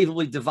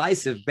unbelievably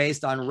divisive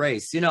based on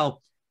race.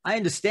 I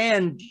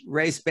understand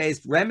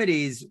race-based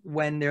remedies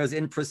when there's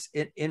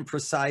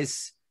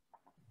imprecise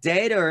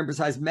data or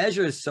imprecise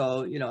measures.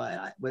 So,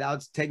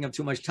 without taking up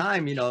too much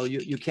time,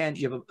 you can't,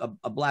 you have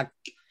a Black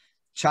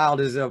child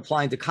is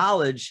applying to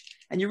college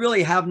and you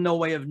really have no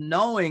way of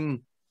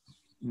knowing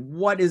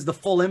what is the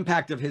full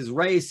impact of his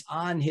race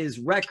on his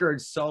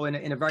record. So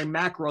in a very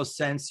macro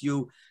sense,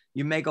 you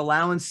make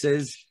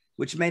allowances,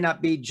 which may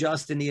not be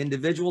just in the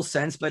individual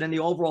sense, but in the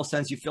overall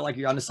sense, you feel like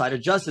you're on the side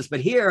of justice.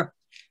 But here,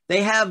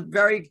 they have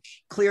very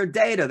clear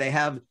data. They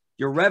have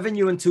your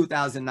revenue in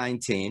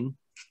 2019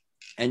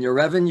 and your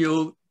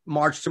revenue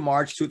March to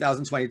March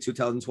 2020,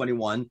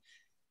 2021.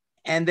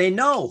 And they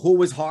know who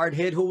was hard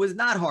hit, who was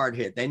not hard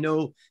hit. They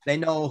know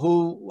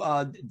who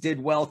did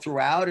well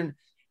throughout.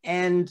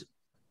 And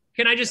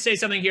can I just say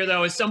something here,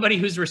 though? As somebody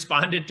who's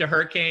responded to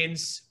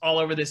hurricanes all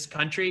over this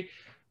country,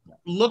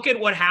 look at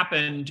what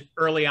happened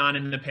early on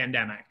in the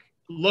pandemic.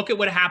 Look at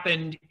what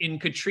happened in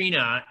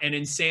Katrina and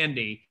in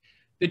Sandy.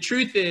 The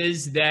truth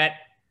is that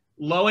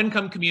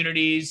low-income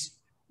communities,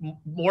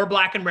 more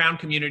Black and brown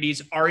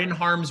communities are in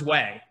harm's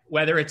way,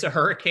 whether it's a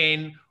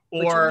hurricane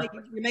or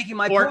you're making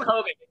my point.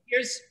 COVID.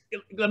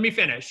 Let me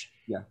finish.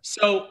 Yeah.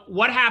 So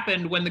what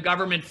happened when the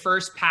government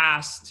first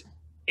passed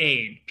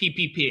aid,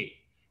 PPP?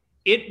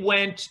 it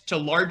went to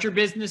larger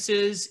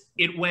businesses.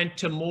 It went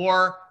to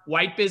more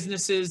white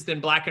businesses than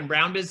black and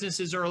brown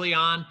businesses early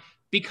on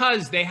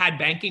because they had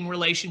banking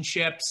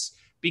relationships,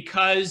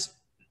 because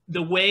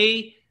the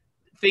way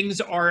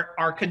things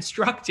are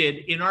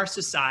constructed in our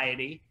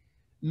society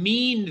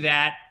mean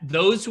that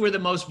those who are the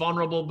most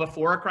vulnerable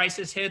before a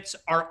crisis hits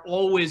are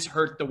always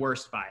hurt the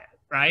worst by it,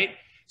 right?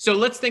 So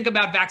let's think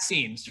about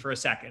vaccines for a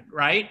second,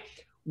 right?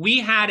 We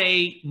had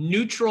a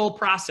neutral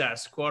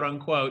process, quote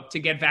unquote, to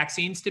get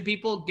vaccines to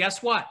people.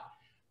 Guess what?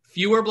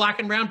 Fewer black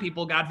and brown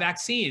people got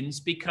vaccines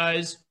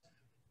because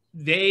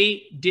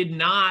they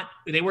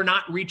were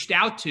not reached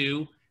out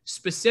to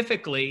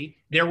specifically.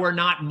 There were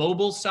not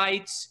mobile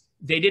sites.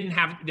 They didn't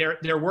have,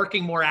 they're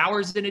working more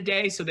hours in a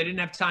day, so they didn't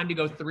have time to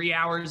go 3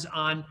 hours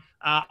on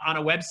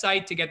a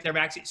website to get their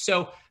vaccine.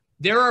 So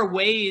there are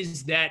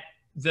ways that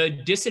the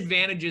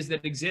disadvantages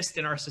that exist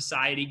in our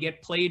society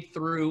get played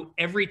through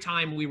every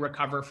time we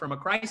recover from a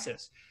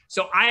crisis.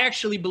 So I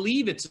actually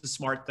believe it's a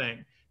smart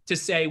thing to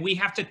say we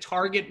have to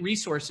target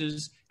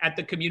resources at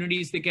the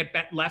communities that get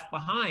left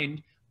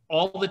behind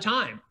all the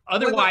time.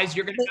 Otherwise,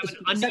 you're going to have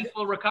an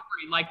unequal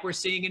recovery like we're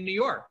seeing in New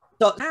York.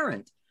 So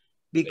apparent,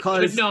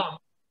 because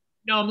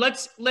no,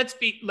 let's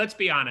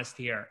be honest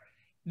here.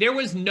 There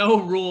was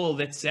no rule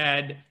that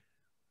said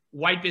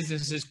white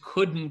businesses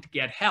couldn't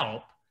get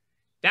help.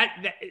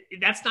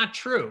 That's not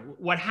true.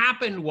 What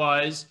happened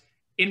was,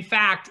 in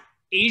fact,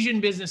 Asian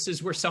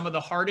businesses were some of the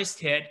hardest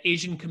hit.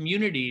 Asian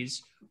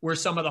communities were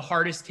some of the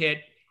hardest hit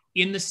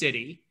in the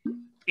city.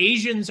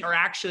 Asians are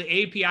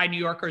actually, API New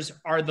Yorkers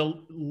are the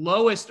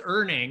lowest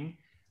earning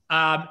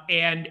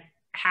and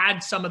had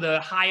some of the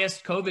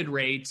highest COVID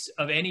rates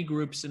of any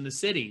groups in the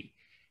city.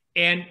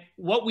 And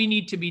what we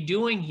need to be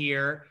doing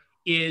here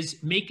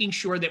is making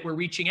sure that we're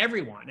reaching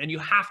everyone. And you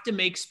have to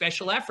make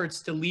special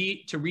efforts to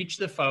reach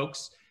the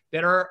folks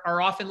that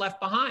are often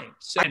left behind.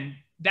 So and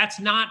that's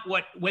not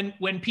what, when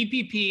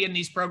PPP and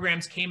these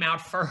programs came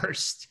out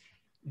first,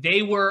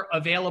 they were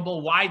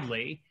available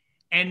widely.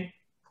 And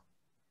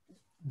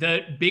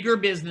the bigger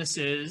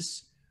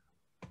businesses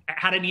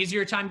had an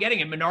easier time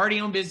getting it.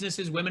 Minority-owned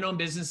businesses, women-owned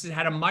businesses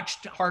had a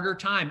much harder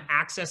time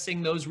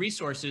accessing those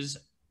resources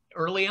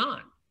early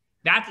on.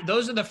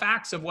 Those are the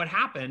facts of what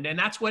happened, and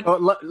that's what.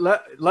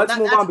 Let's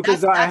move on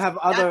because I have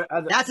other.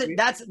 That's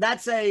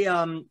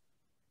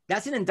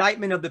an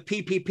indictment of the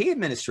PPP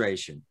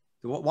administration.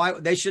 Why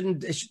it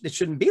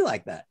shouldn't be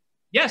like that.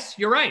 Yes,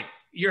 you're right.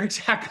 You're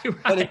exactly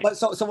right. But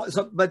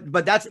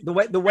that's the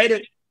way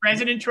that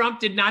President Trump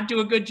did not do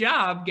a good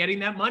job getting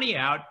that money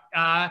out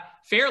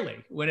fairly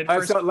when it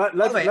first. So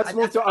let's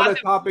move to other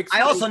topics.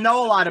 I also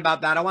know a lot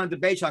about that. I want to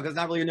debate you on because it's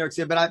not really New York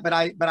City, but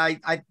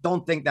I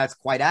don't think that's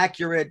quite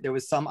accurate. There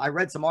was I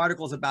read some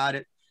articles about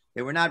it.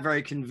 They were not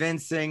very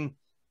convincing.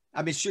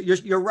 I mean,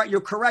 you're right.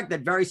 You're correct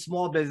that very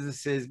small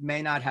businesses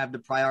may not have the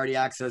priority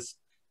access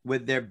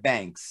with their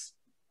banks,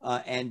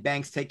 and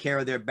banks take care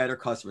of their better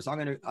customers. So I'm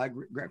going to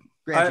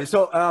grant you.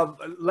 So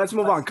let's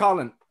move on,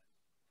 Colin.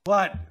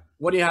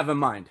 What do you have in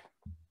mind?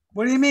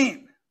 What do you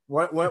mean?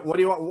 What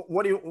do you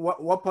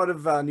want? What part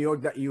of New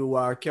York that you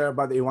care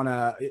about that you want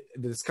to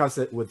discuss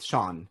it with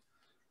Sean?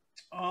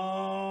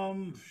 I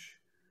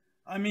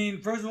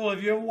mean, first of all,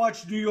 have you ever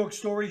watched New York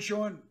Story,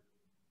 Sean?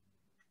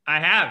 I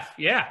have,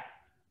 yeah.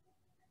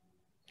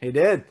 He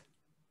did.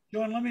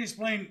 Sean, let me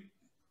explain.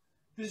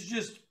 This is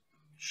just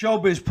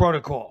showbiz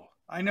protocol.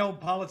 I know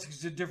politics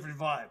is a different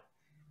vibe.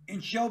 In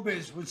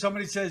showbiz, when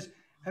somebody says,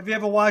 "Have you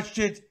ever watched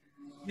it?"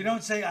 you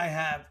don't say "I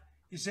have."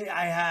 You say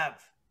 "I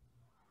have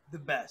the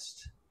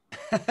best."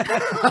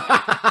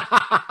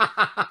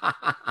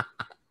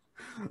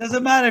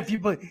 Doesn't matter if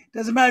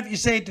you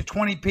say it to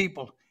 20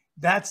 people.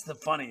 That's the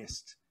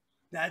funniest.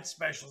 That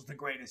special is the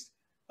greatest.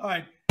 All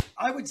right.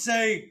 I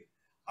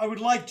would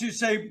like to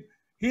say,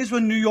 here's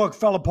when New York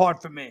fell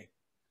apart for me.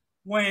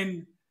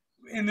 When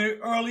in the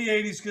early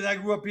 80s, because I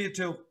grew up here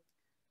too,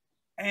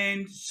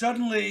 and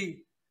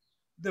suddenly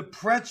the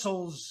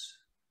pretzels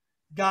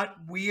got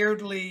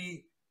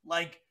weirdly,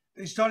 like,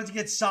 they started to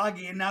get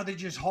soggy, and now they're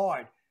just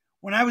hard.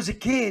 When I was a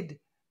kid,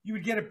 you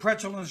would get a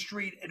pretzel on the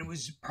street, and it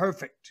was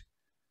perfect.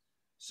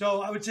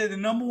 So I would say the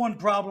number one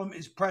problem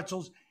is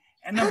pretzels.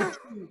 And number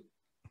two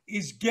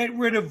is get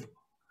rid of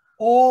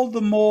all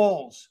the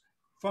malls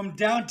from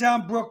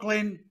downtown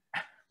Brooklyn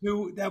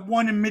to that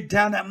one in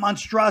Midtown, that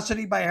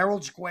monstrosity by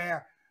Herald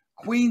Square,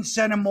 Queens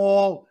Center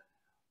Mall,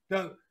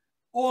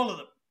 all of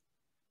them.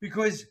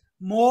 Because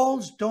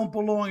malls don't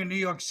belong in New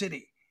York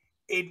City.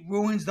 It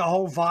ruins the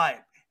whole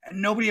vibe.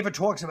 And nobody ever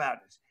talks about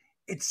it.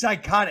 It's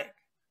psychotic.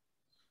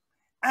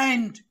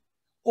 And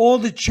all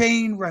the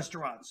chain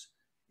restaurants.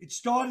 It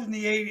started in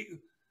the 80s.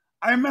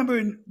 I remember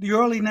in the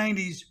early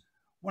 90s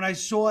when I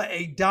saw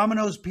a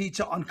Domino's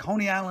Pizza on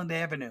Coney Island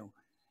Avenue.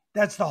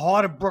 That's the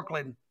heart of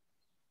Brooklyn.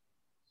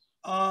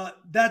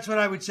 That's what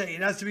I would say.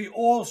 It has to be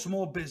all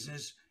small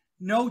business,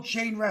 no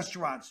chain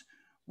restaurants.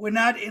 We're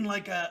not in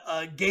like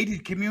a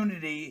gated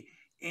community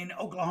in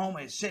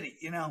Oklahoma City,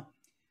 you know?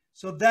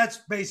 So that's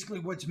basically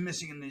what's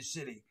missing in this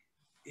city.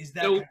 Is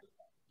that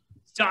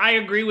so I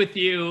agree with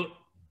you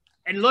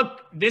And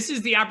look, this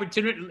is the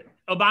opportunity.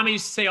 Obama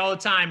used to say all the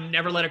time,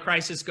 never let a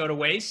crisis go to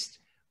waste.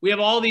 We have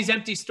all these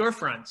empty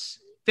storefronts.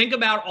 Think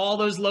about all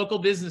those local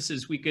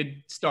businesses we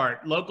could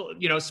start, local,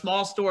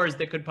 small stores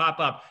that could pop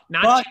up.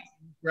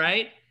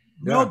 Right?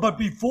 No, but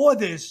before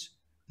this,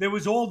 there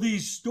was all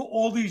these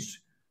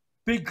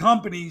big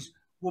companies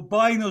were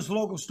buying those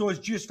local stores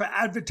just for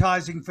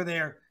advertising for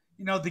their,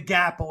 the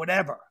Gap or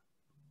whatever.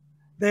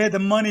 They had the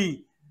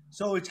money,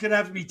 so it's going to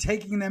have to be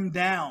taking them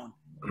down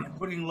and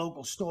putting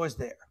local stores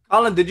there.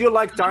 Alan, did you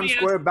like Times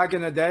Square back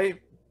in the day?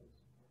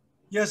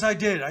 Yes, I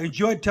did. I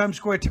enjoyed Times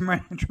Square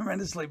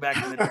tremendously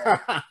back in the day.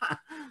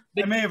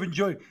 I may have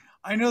enjoyed.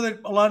 I know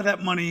that a lot of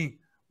that money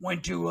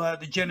went to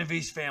the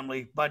Genovese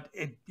family, but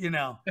it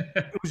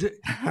was.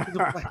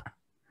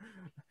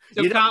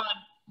 So, Colin,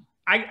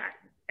 I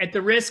at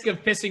the risk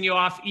of pissing you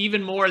off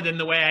even more than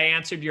the way I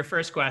answered your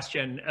first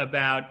question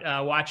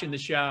about watching the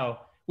show,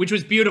 which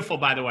was beautiful,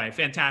 by the way,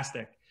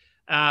 fantastic.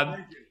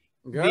 Good.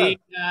 You're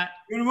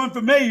the one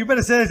for me. You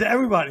better say it to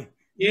everybody.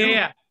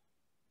 Yeah.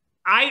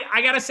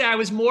 I got to say, I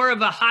was more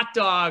of a hot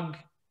dog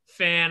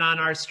fan on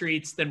our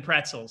streets than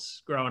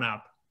pretzels growing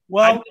up.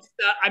 Well,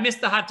 I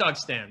missed the hot dog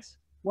stands.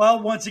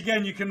 Well, once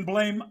again, you can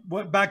blame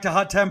back to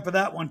Hot Tem for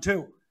that one,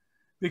 too.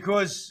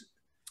 Because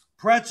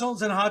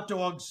pretzels and hot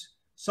dogs,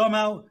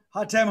 somehow,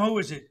 Hot Tem, who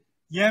is it?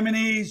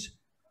 Yemenis,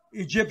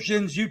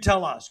 Egyptians? You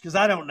tell us, because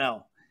I don't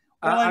know.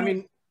 I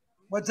mean,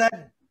 what's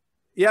that?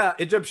 Yeah,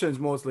 Egyptians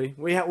mostly.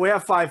 We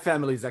have 5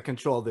 families that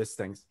control these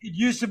things. It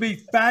used to be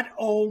fat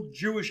old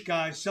Jewish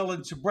guys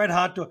selling some bread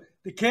hot dog.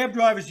 The cab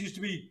drivers used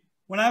to be,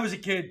 when I was a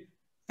kid,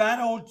 fat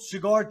old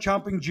cigar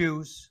chomping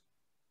Jews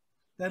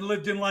that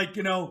lived in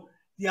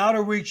the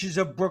outer reaches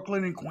of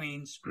Brooklyn and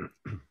Queens,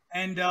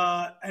 and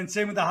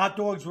same with the hot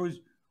dogs was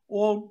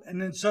all,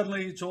 and then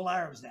suddenly it's all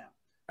Arabs now.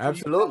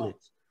 Absolutely.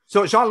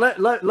 So Sean,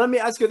 let me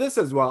ask you this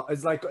as well.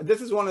 It's like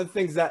this is one of the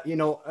things that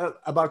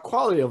about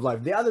quality of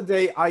life. The other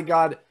day I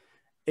got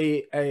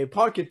a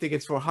parking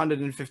tickets for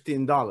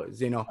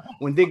 $115.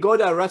 When they go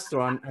to a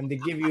restaurant and they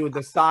give you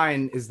the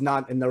sign is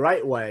not in the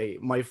right way,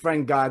 my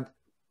friend got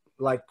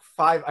like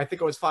I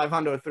think it was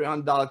 $500 or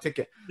 $300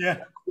 ticket.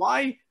 Yeah.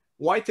 Why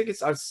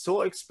tickets are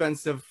so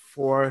expensive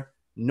for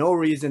no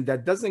reason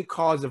that doesn't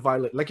cause a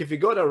violation? Like if you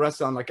go to a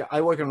restaurant, like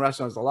I work in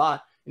restaurants a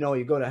lot,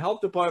 you go to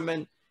health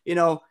department,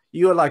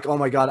 you're like, oh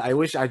my God, I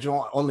wish I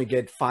only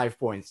get 5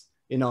 points,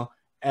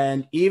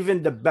 and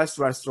even the best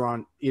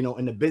restaurant,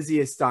 in the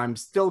busiest time,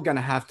 still going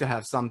to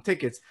have some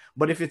tickets.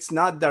 But if it's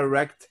not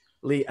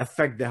directly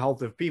affect the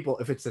health of people,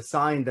 if it's a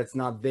sign that's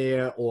not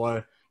there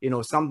or,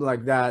 something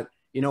like that,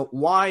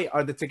 why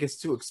are the tickets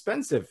too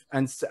expensive?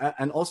 And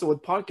also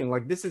with parking,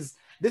 like this is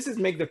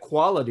make the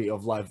quality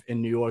of life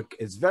in New York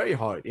is very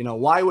hard.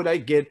 Why would I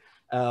get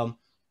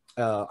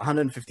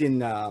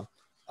 $115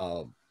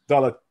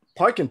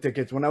 parking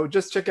tickets when I would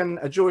just check in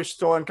a Jewish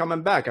store and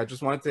coming back? I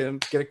just wanted to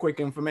get a quick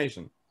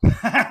information.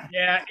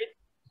 Yeah,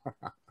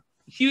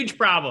 huge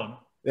problem.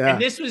 Yeah.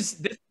 And this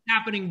was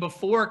happening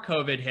before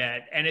COVID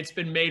hit, and it's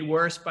been made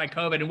worse by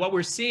COVID. And what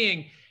we're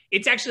seeing,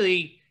 it's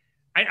actually,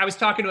 I was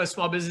talking to a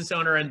small business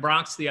owner in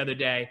Bronx the other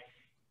day.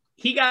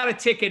 He got a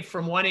ticket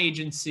from one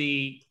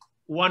agency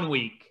 1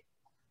 week,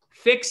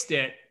 fixed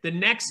it. The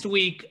next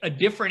week, a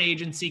different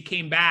agency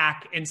came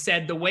back and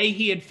said the way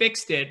he had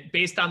fixed it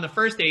based on the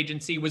first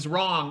agency was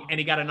wrong, and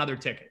he got another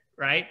ticket,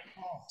 right?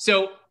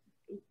 So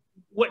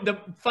what the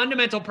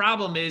fundamental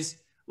problem is,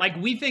 like,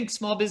 we think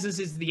small business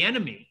is the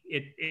enemy,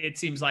 it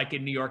seems like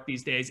in New York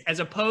these days, as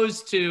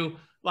opposed to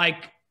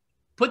like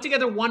put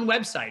together one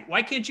website.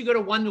 Why can't you go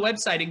to one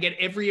website and get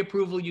every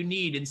approval you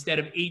need instead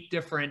of 8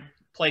 different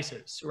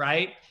places,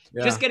 right?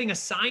 Yeah. Just getting a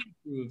sign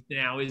approved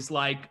now is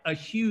like a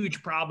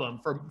huge problem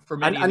for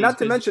many. And not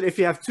to mention, if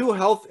you have 2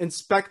 health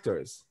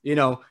inspectors,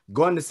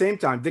 going the same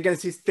time, they're going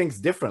to see things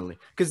differently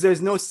because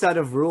there's no set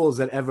of rules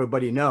that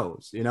everybody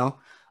knows,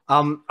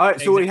 All right,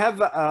 so we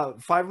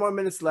have 5 more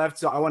minutes left.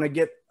 So I want to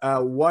get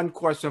one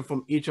question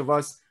from each of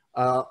us.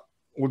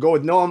 We'll go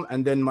with Noam,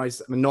 and then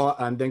Noah,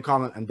 and then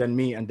Colin, and then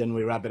me, and then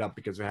we wrap it up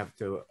because we have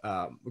to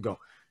go.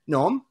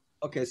 Noam?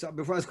 Okay, so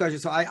before this question,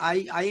 so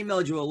I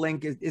emailed you a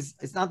link.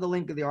 It's not the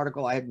link of the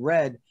article I had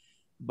read,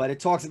 but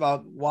it talks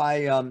about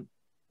why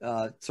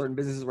certain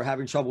businesses were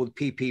having trouble with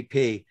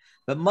PPP.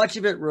 But much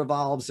of it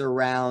revolves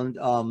around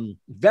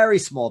very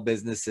small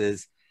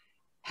businesses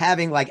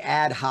having like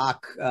ad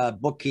hoc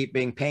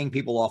bookkeeping, paying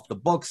people off the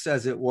books,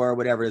 as it were,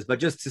 whatever it is. But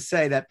just to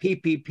say that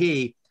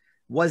PPP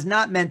was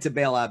not meant to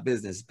bail out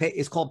business.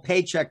 It's called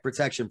Paycheck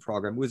Protection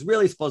Program. It was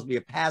really supposed to be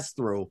a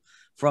pass-through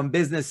from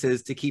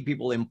businesses to keep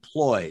people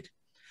employed.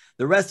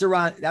 The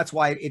restaurant, that's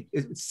why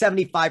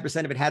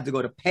 75% of it had to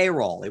go to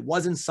payroll. It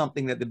wasn't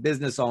something that the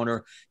business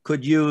owner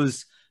could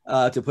use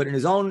to put in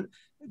his own,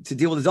 to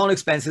deal with his own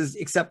expenses,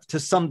 except to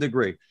some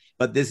degree.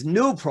 But this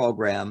new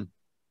program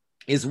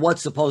is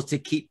what's supposed to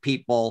keep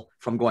people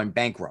from going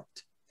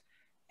bankrupt.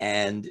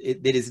 And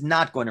it is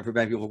not going to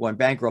prevent people from going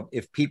bankrupt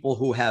if people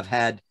who have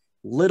had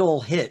little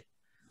hit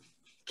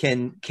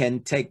can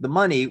take the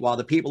money, while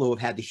the people who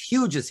have had the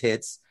hugest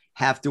hits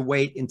have to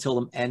wait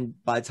until, and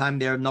by the time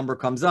their number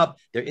comes up,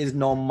 there is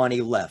no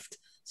money left.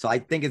 So I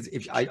think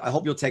I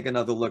hope you'll take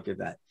another look at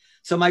that.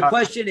 So my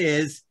question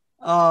is,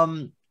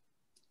 how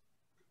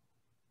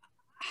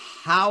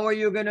are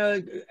you going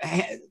to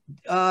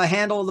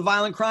handle the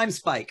violent crime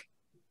spike?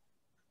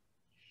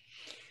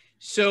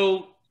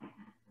 So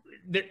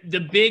the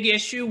big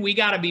issue, we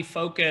got to be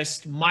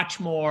focused much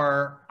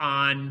more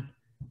on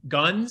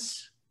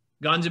guns.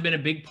 Guns have been a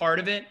big part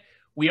of it.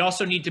 We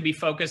also need to be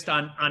focused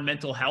on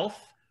mental health.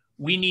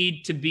 We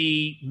need to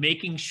be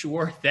making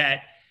sure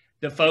that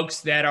the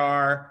folks that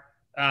are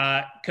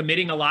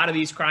committing a lot of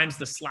these crimes,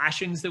 the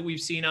slashings that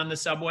we've seen on the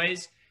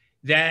subways,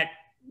 that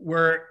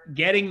we're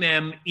getting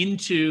them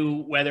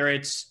into, whether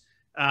it's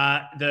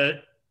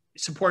the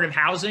supportive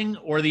housing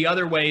or the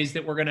other ways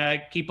that we're going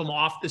to keep them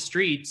off the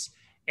streets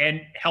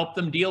and help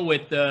them deal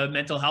with the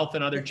mental health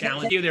and other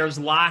challenges. There's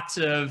lots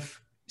of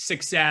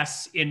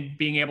success in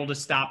being able to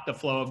stop the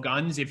flow of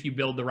guns if you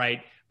build the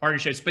right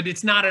partnerships, but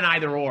it's not an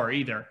either or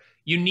either.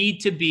 You need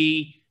to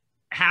be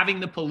having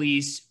the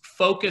police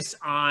focus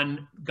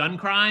on gun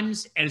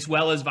crimes as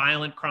well as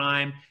violent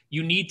crime.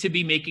 You need to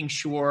be making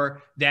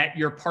sure that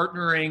you're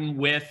partnering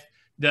with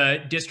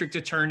the district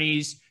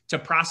attorneys to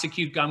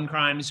prosecute gun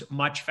crimes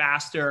much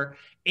faster.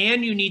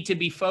 And you need to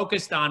be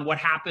focused on what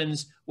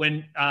happens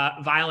when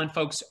violent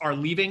folks are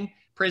leaving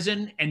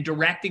prison and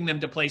directing them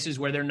to places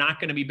where they're not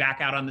going to be back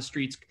out on the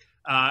streets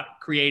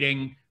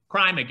creating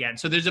crime again.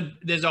 So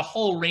there's a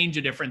whole range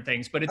of different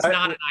things, but it's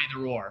not an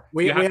either or.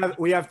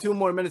 We have 2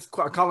 more minutes.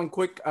 Colin,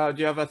 quick, do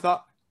you have a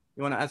thought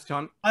you want to ask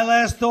John? My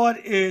last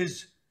thought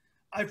is,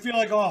 I feel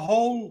like our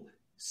whole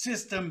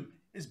system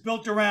is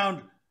built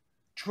around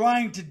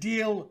trying to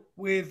deal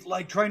with,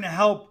 like, trying to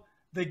help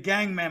the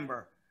gang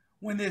member.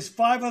 When there's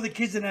 5 other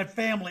kids in that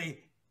family,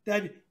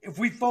 that if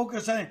we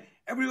focus on it,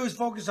 everybody's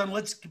focused on,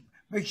 let's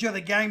make sure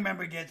the gang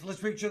member gets,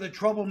 let's make sure the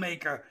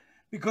troublemaker,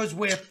 because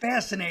we're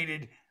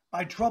fascinated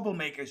by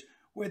troublemakers.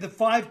 We're the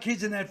 5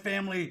 kids in that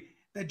family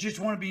that just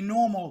want to be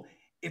normal.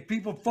 If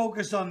people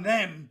focus on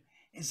them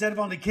instead of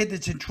on the kid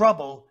that's in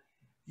trouble,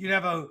 you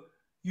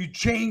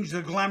change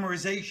the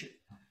glamorization.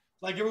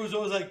 Like, it was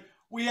always like,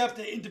 we have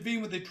to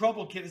intervene with the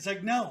trouble kid. It's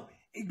like, no,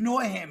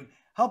 ignore him.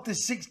 Help the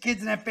 6 kids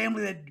in that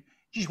family that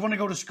just want to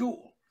go to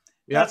school.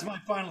 Yeah. That's my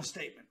final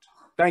statement.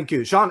 Thank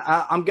you, Sean.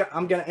 I'm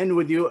gonna end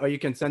with you. You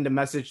can send a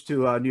message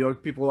to New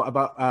York people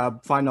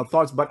about final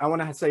thoughts. But I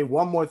want to say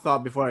one more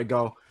thought before I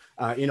go.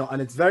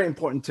 And it's very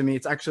important to me.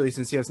 It's actually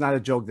sincere. It's not a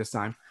joke this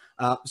time.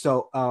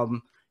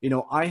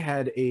 I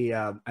had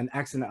an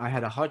accident. I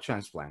had a heart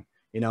transplant.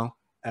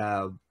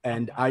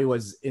 And I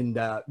was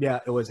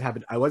it was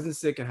happened. I wasn't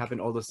sick. It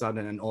happened all of a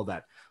sudden and all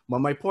that. But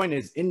my point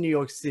is, in New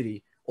York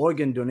City,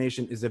 organ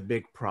donation is a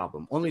big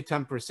problem. Only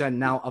 10%,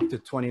 now up to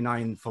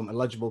 29% from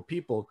eligible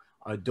people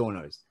are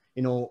donors.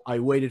 I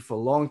waited for a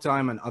long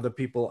time, and other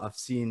people I've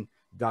seen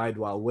died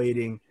while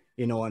waiting,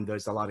 and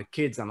there's a lot of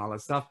kids and all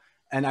that stuff.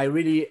 And I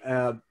really,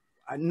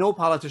 no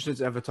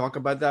politicians ever talk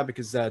about that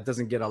because it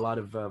doesn't get a lot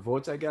of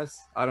votes, I guess.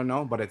 I don't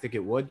know, but I think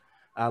it would.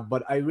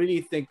 But I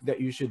really think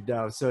that you should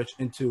search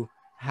into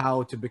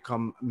how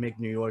to make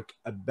New York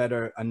a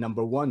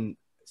 #1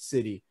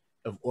 city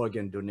of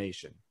organ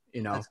donation,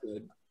 That's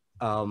good.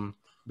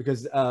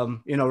 Because,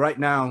 right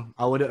now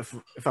I would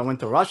have, if I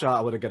went to Russia,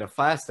 I would have got it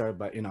faster,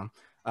 but,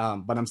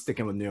 but I'm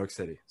sticking with New York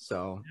City.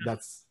 So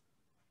that's.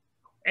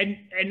 And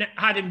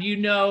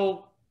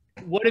Hatem,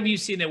 what have you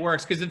seen that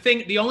works? Because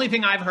the only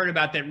thing I've heard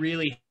about that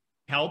really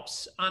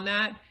helps on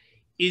that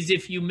is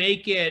if you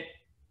make it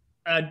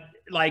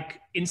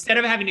like, instead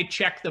of having to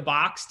check the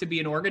box to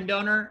be an organ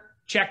donor,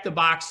 check the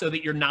box so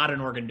that you're not an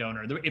organ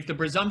donor. If the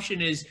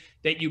presumption is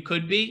that you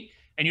could be,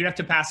 and you'd have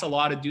to pass a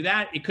law to do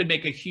that, it could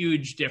make a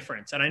huge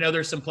difference. And I know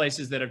there's some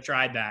places that have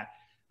tried that.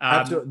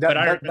 Absolutely.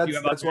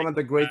 That's one of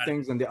the great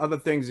things. And the other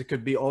things it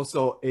could be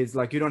also is,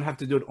 like, you don't have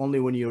to do it only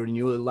when you're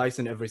newly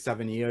licensed every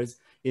 7 years.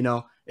 It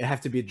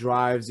have to be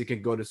drives. You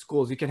can go to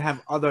schools. You can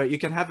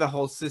have a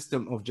whole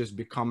system of just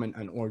becoming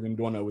an organ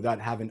donor without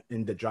having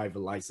in the driver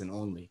license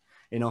only.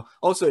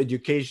 Also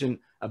education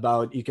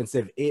about, you can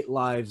save 8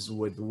 lives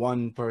with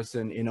one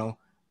person,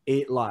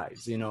 8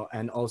 lives,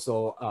 and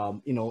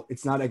also,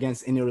 it's not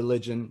against any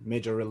religion,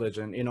 major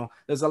religion,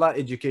 there's a lot of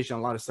education,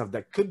 a lot of stuff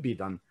that could be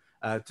done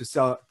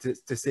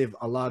to save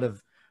a lot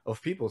of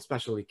people,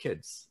 especially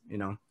kids,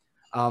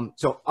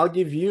 So I'll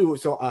give you,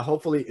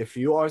 hopefully if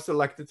you are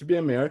selected to be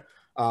a mayor,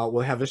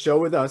 we'll have a show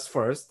with us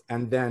first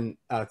and then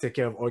take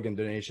care of organ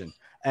donation.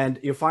 And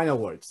your final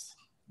words.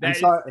 I'm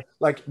sorry,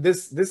 like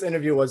this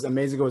interview was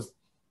amazing. It was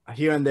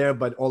here and there,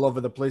 but all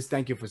over the place.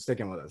 Thank you for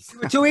sticking with us.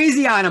 We're too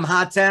easy on him,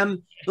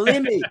 Hatem.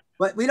 Believe me,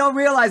 but we don't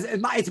realize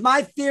it's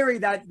my theory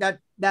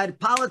that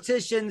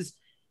politicians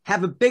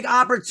have a big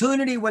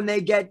opportunity when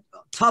they get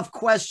tough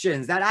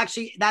questions. That's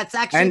actually their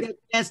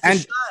chance to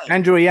shine.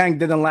 Andrew Yang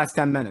didn't last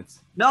 10 minutes.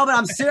 No, but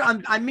I'm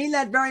serious. I mean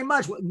that very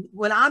much.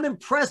 When I'm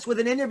impressed with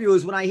an interview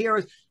is when I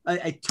hear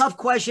a tough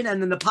question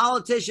and then the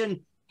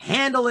politician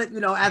handle it,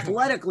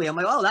 athletically. I'm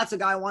like, oh, that's a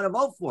guy I want to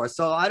vote for.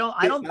 So I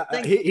don't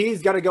think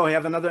he's got to go. He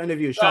have another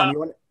interview.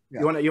 Sean,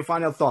 Your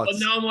final thoughts?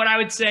 Well, no, what I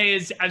would say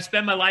is I've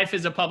spent my life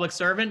as a public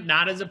servant,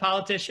 not as a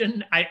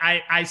politician.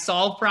 I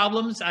solve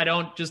problems. I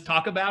don't just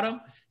talk about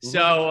them.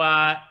 So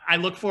I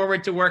look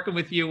forward to working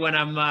with you when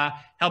I'm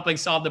helping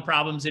solve the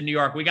problems in New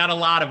York. We got a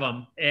lot of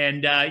them,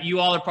 and you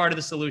all are part of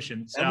the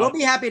solution. So and we'll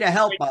be happy to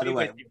help, by the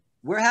way.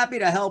 We're happy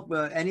to help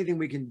anything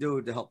we can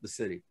do to help the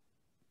city.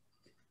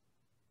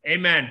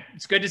 Amen.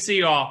 It's good to see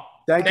you all.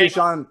 Thank you,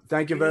 Sean.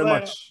 Thank you very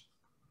much.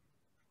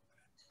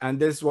 And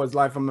this was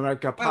Live from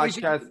America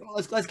podcast.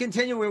 Let's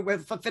continue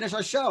with finish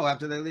our show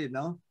after they leave,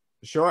 no?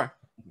 Sure.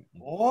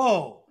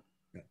 Whoa.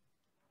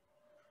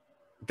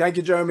 Thank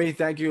you, Jeremy.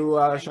 Thank you,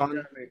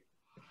 Sean.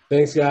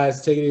 Thanks,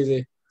 guys. Take it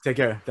easy. Take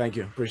care. Thank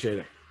you. Appreciate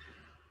it.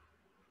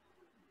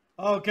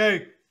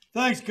 Okay.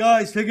 Thanks,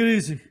 guys. Take it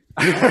easy.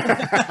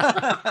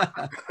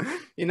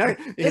 you're not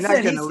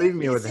going to leave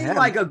me with him. He's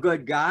like a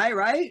good guy,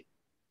 right?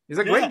 He's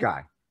a great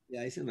guy.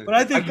 Yeah, he's but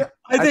I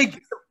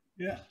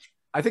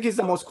think he's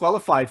the most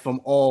qualified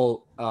from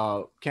all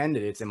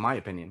candidates, in my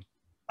opinion.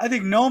 I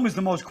think Noam is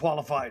the most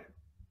qualified.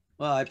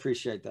 Well, I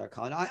appreciate that,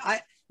 Colin.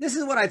 This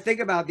is what I think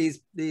about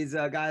these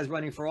guys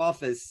running for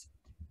office.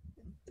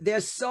 They're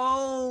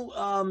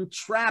so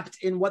trapped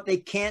in what they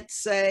can't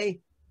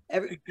say.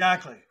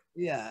 Exactly.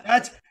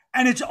 Yeah.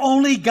 And it's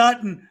only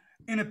gotten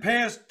in the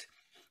past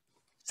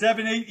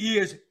 7-8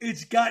 years.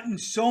 It's gotten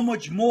so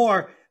much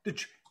more.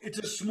 It's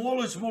a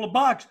smaller and smaller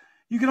box.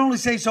 You can only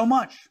say so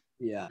much.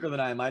 Yeah.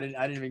 I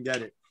didn't even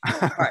get it.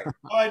 All right.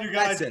 All right, you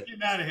guys, get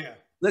out of here.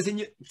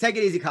 Listen, take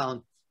it easy,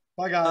 Colin.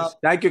 Bye, guys.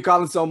 Thank you,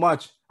 Colin, so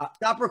much.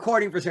 Stop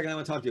recording for a second. I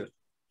want to talk to you.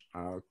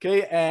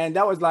 Okay, and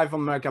that was Live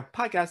from America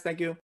podcast. Thank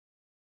you.